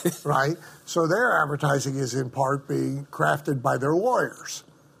dumbasses, right? So their advertising is in part being crafted by their lawyers,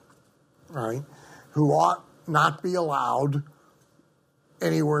 right, who ought not be allowed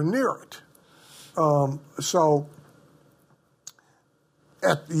anywhere near it.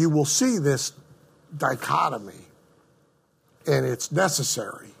 You will see this dichotomy, and it's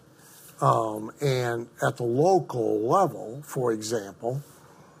necessary. And at the local level, for example,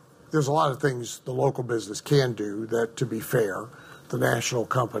 there's a lot of things the local business can do that, to be fair, the national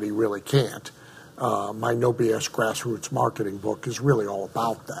company really can't. My No BS Grassroots Marketing book is really all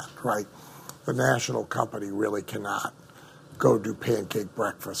about that, right? The national company really cannot go do pancake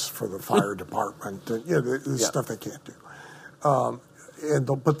breakfast for the fire department. And, there's stuff they can't do.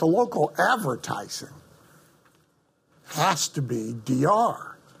 But the local advertising has to be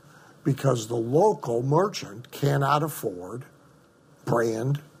DR because the local merchant cannot afford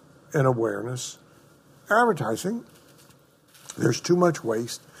brand and awareness advertising. There's too much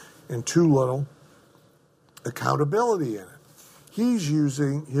waste and too little accountability in it. He's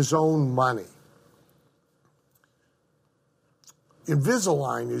using his own money.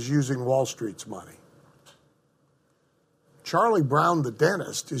 Invisalign is using Wall Street's money. Charlie Brown, the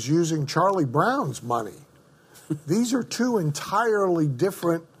dentist, is using Charlie Brown's money. These are two entirely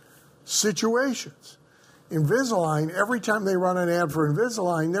different situations. Invisalign, every time they run an ad for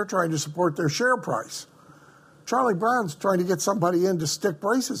Invisalign, they're trying to support their share price. Charlie Brown's trying to get somebody in to stick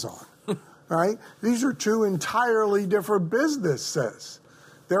braces on. Right? These are two entirely different businesses.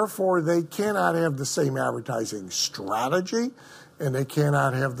 Therefore, they cannot have the same advertising strategy, and they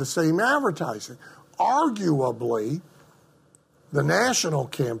cannot have the same advertising. Arguably, the national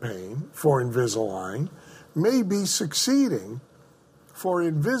campaign for Invisalign may be succeeding for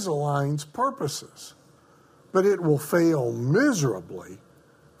Invisalign's purposes, but it will fail miserably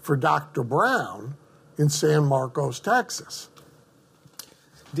for Dr. Brown in San Marcos, Texas.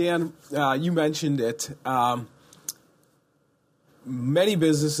 Dan, you mentioned it. Many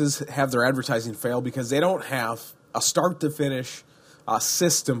businesses have their advertising fail because they don't have a start-to-finish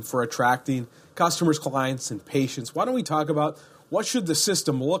system for attracting customers, clients, and patients. Why don't we talk about what should the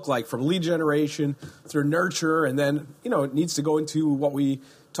system look like from lead generation through nurture, and then, it needs to go into what we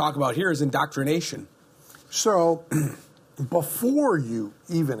talk about here is indoctrination. So before you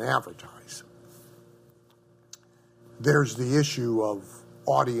even advertise, there's the issue of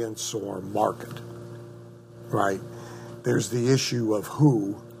audience or market, right? There's the issue of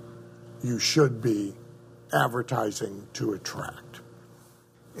who you should be advertising to attract.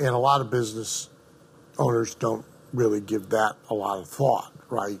 And a lot of business owners don't really give that a lot of thought,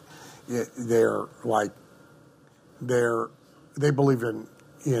 right? They believe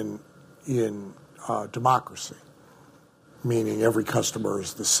in democracy, meaning every customer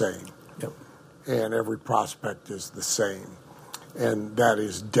is the same. Yep. And every prospect is the same. And that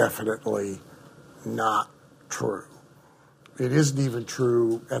is definitely not true. It isn't even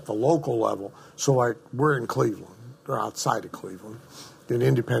true at the local level. So, like, we're in Cleveland, or outside of Cleveland, in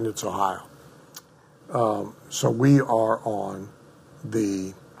Independence, Ohio. So we are on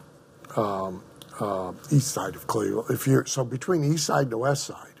the east side of Cleveland. So between the east side and the west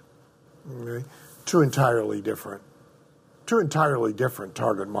side, okay, two entirely different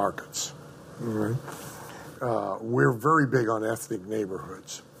target markets. Okay? We're very big on ethnic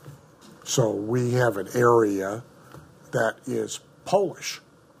neighborhoods. So we have an area that is Polish.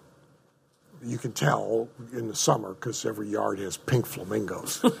 You can tell in the summer because every yard has pink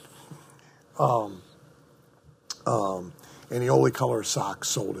flamingos. And the only color of socks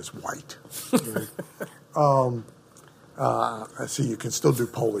sold is white. See, you can still do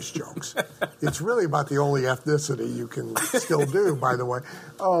Polish jokes. It's really about the only ethnicity you can still do, by the way.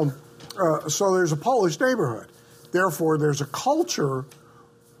 So there's a Polish neighborhood. Therefore, there's a culture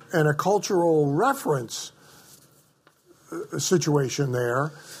and a cultural reference situation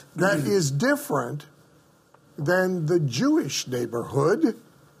there that is different than the Jewish neighborhood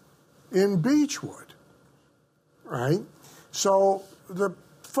in Beechwood, right? So the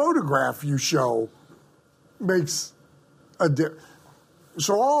photograph you show makes a difference.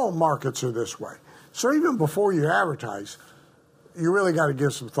 So all markets are this way. So even before you advertise, you really got to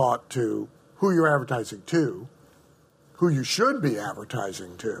give some thought to who you're advertising to, who you should be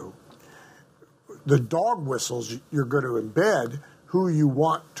advertising to, the dog whistles, you're going to embed who you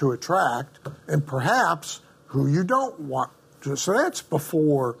want to attract and perhaps who you don't want to. So that's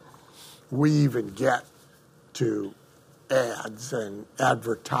before we even get to ads and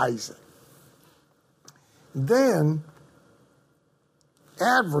advertising. Then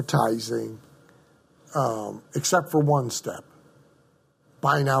advertising, except for one step,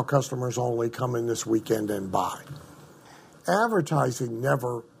 buy now, customers only, come in this weekend and buy. Advertising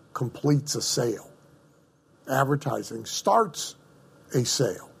never completes a sale. Advertising starts a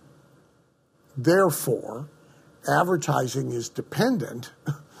sale. Therefore, advertising is dependent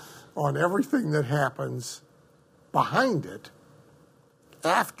on everything that happens behind it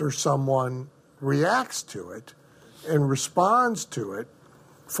after someone reacts to it and responds to it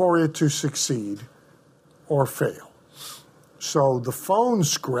for it to succeed or fail. So the phone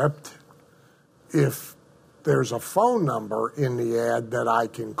script, if there's a phone number in the ad that I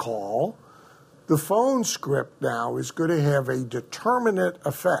can call, the phone script now is going to have a determinate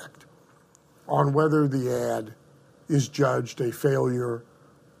effect on whether the ad is judged a failure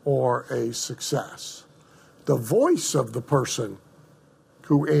or a success. The voice of the person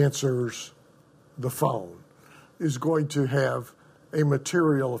who answers the phone is going to have a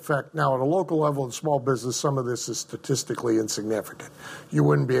material effect. Now, at a local level in small business, some of this is statistically insignificant. You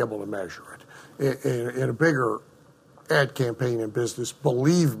wouldn't be able to measure it. In a bigger ad campaign in business,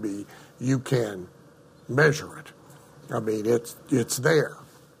 believe me, you can measure it. I mean, it's there.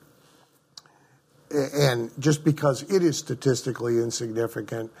 And just because it is statistically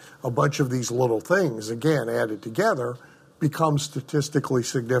insignificant, a bunch of these little things, again, added together, become statistically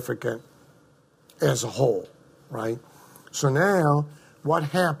significant as a whole, right? So now, what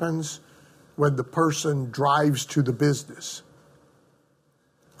happens when the person drives to the business?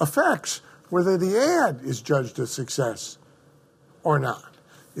 Affects whether the ad is judged a success or not.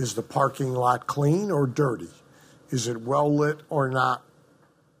 Is the parking lot clean or dirty? Is it well lit or not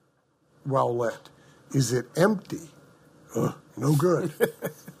well lit? Is it empty? No good.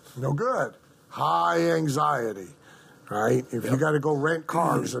 No good. High anxiety, right? If you got to go rent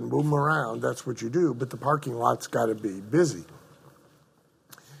cars and move them around, that's what you do, but the parking lot's got to be busy,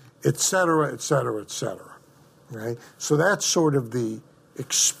 et cetera, et cetera, et cetera, right? So that's sort of the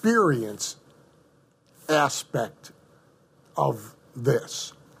experience aspect of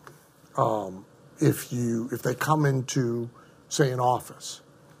this. If they come into, say, an office,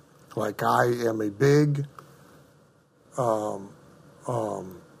 like I am a big, a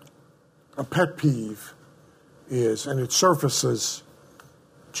pet peeve is, and it surfaces,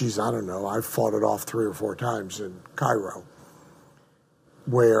 geez, I don't know, I've fought it off 3 or 4 times in Cairo,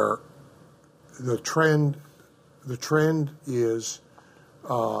 where the trend is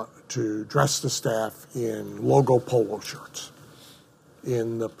to dress the staff in logo polo shirts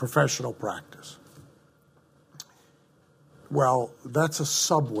in the professional practice. Well, that's a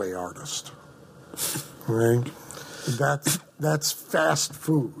Subway artist, right? That's fast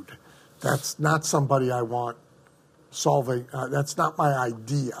food. That's not somebody I want solving. That's not my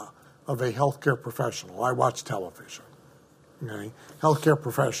idea of a healthcare professional. I watch television. Okay? Healthcare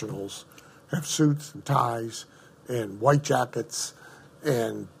professionals have suits and ties and white jackets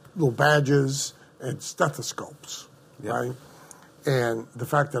and little badges and stethoscopes, right? And the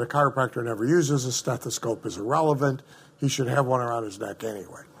fact that a chiropractor never uses a stethoscope is irrelevant. He should have one around his neck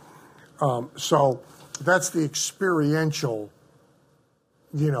anyway. So that's the experiential,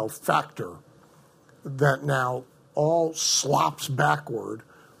 factor that now all slops backward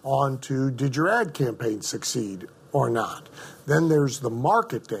onto, did your ad campaign succeed or not? Then there's the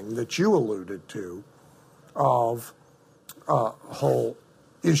marketing that you alluded to of a whole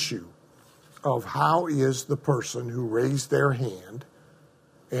issue of how is the person who raised their hand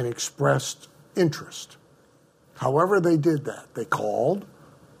and expressed interest. However they did that, they called,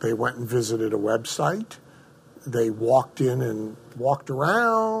 they went and visited a website, they walked in and walked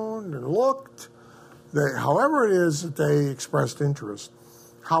around and looked. However it is that they expressed interest,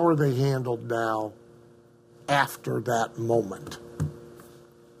 how are they handled now after that moment,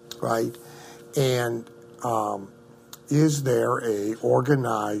 right? And is there a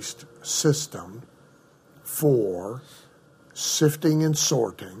organized system for sifting and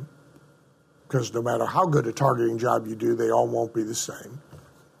sorting? Because no matter how good a targeting job you do, they all won't be the same.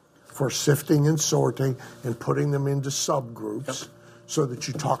 For sifting and sorting and putting them into subgroups so that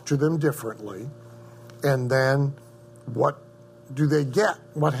you talk to them differently. And then what do they get?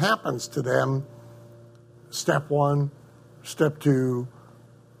 What happens to them? Step 1, step 2,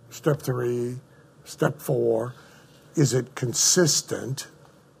 step 3, step 4. Is it consistent,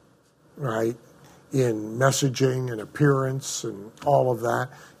 right, in messaging and appearance and all of that?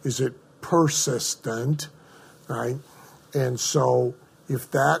 Is it persistent, right? And so if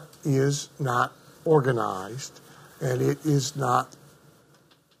that is not organized and it is not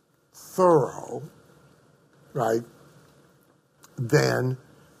thorough, right, then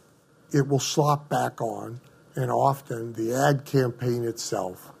it will slop back on, and often the ad campaign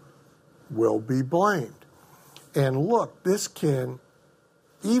itself will be blamed. And look, this can,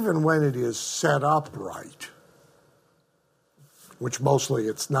 even when it is set up right, which mostly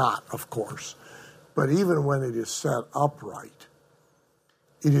it's not, of course, but even when it is set up right,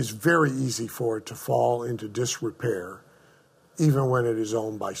 it is very easy for it to fall into disrepair, even when it is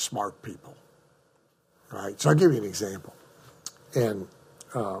owned by smart people, right? So I'll give you an example. And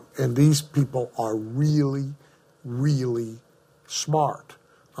these people are really, really smart.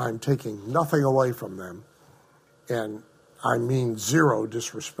 I'm taking nothing away from them, and I mean zero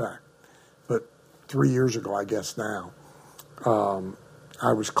disrespect. But 3 years ago, I guess now,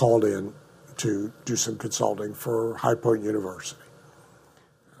 I was called in to do some consulting for High Point University.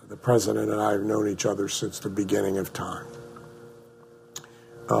 The president and I have known each other since the beginning of time.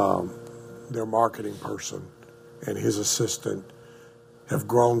 Their marketing person and his assistant have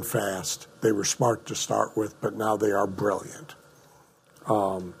grown fast. They were smart to start with, but now they are brilliant.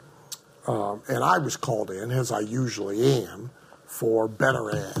 And I was called in, as I usually am, for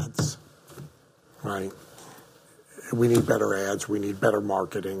better ads, right? We need better ads, we need better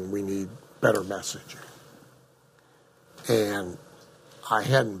marketing, we need better messaging. And I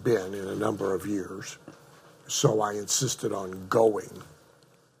hadn't been in a number of years, so I insisted on going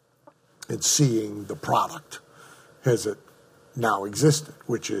and seeing the product as it now existed,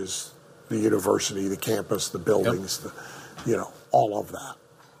 which is the university, the campus, the buildings, all of that.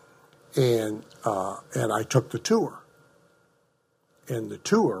 And I took the tour. And the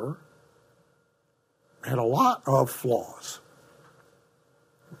tour had a lot of flaws.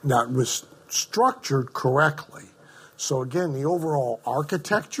 Now, it was structured correctly. So again, the overall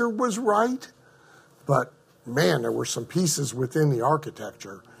architecture was right, but man, there were some pieces within the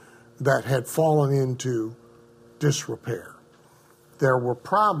architecture that had fallen into disrepair. There were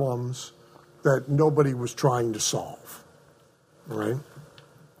problems that nobody was trying to solve, right?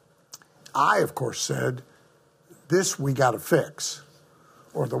 I, of course, said, this we got to fix,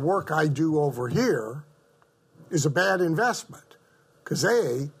 or the work I do over here is a bad investment, because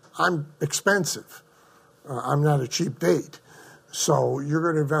A, I'm expensive. I'm not a cheap date. So you're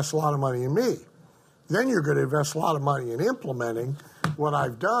going to invest a lot of money in me. Then you're going to invest a lot of money in implementing what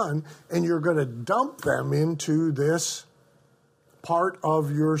I've done, and you're going to dump them into this part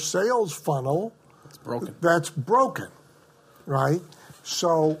of your sales funnel that's broken, right?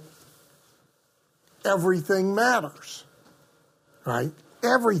 So everything matters, right?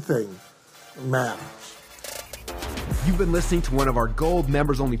 Everything matters. You've been listening to one of our Gold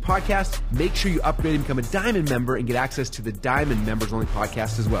Members Only podcasts. Make sure you upgrade and become a Diamond member and get access to the Diamond Members Only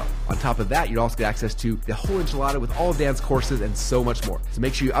podcast as well. On top of that, you'd also get access to the whole enchilada with all of Dan's courses and so much more. So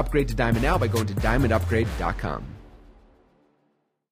make sure you upgrade to Diamond now by going to diamondupgrade.com.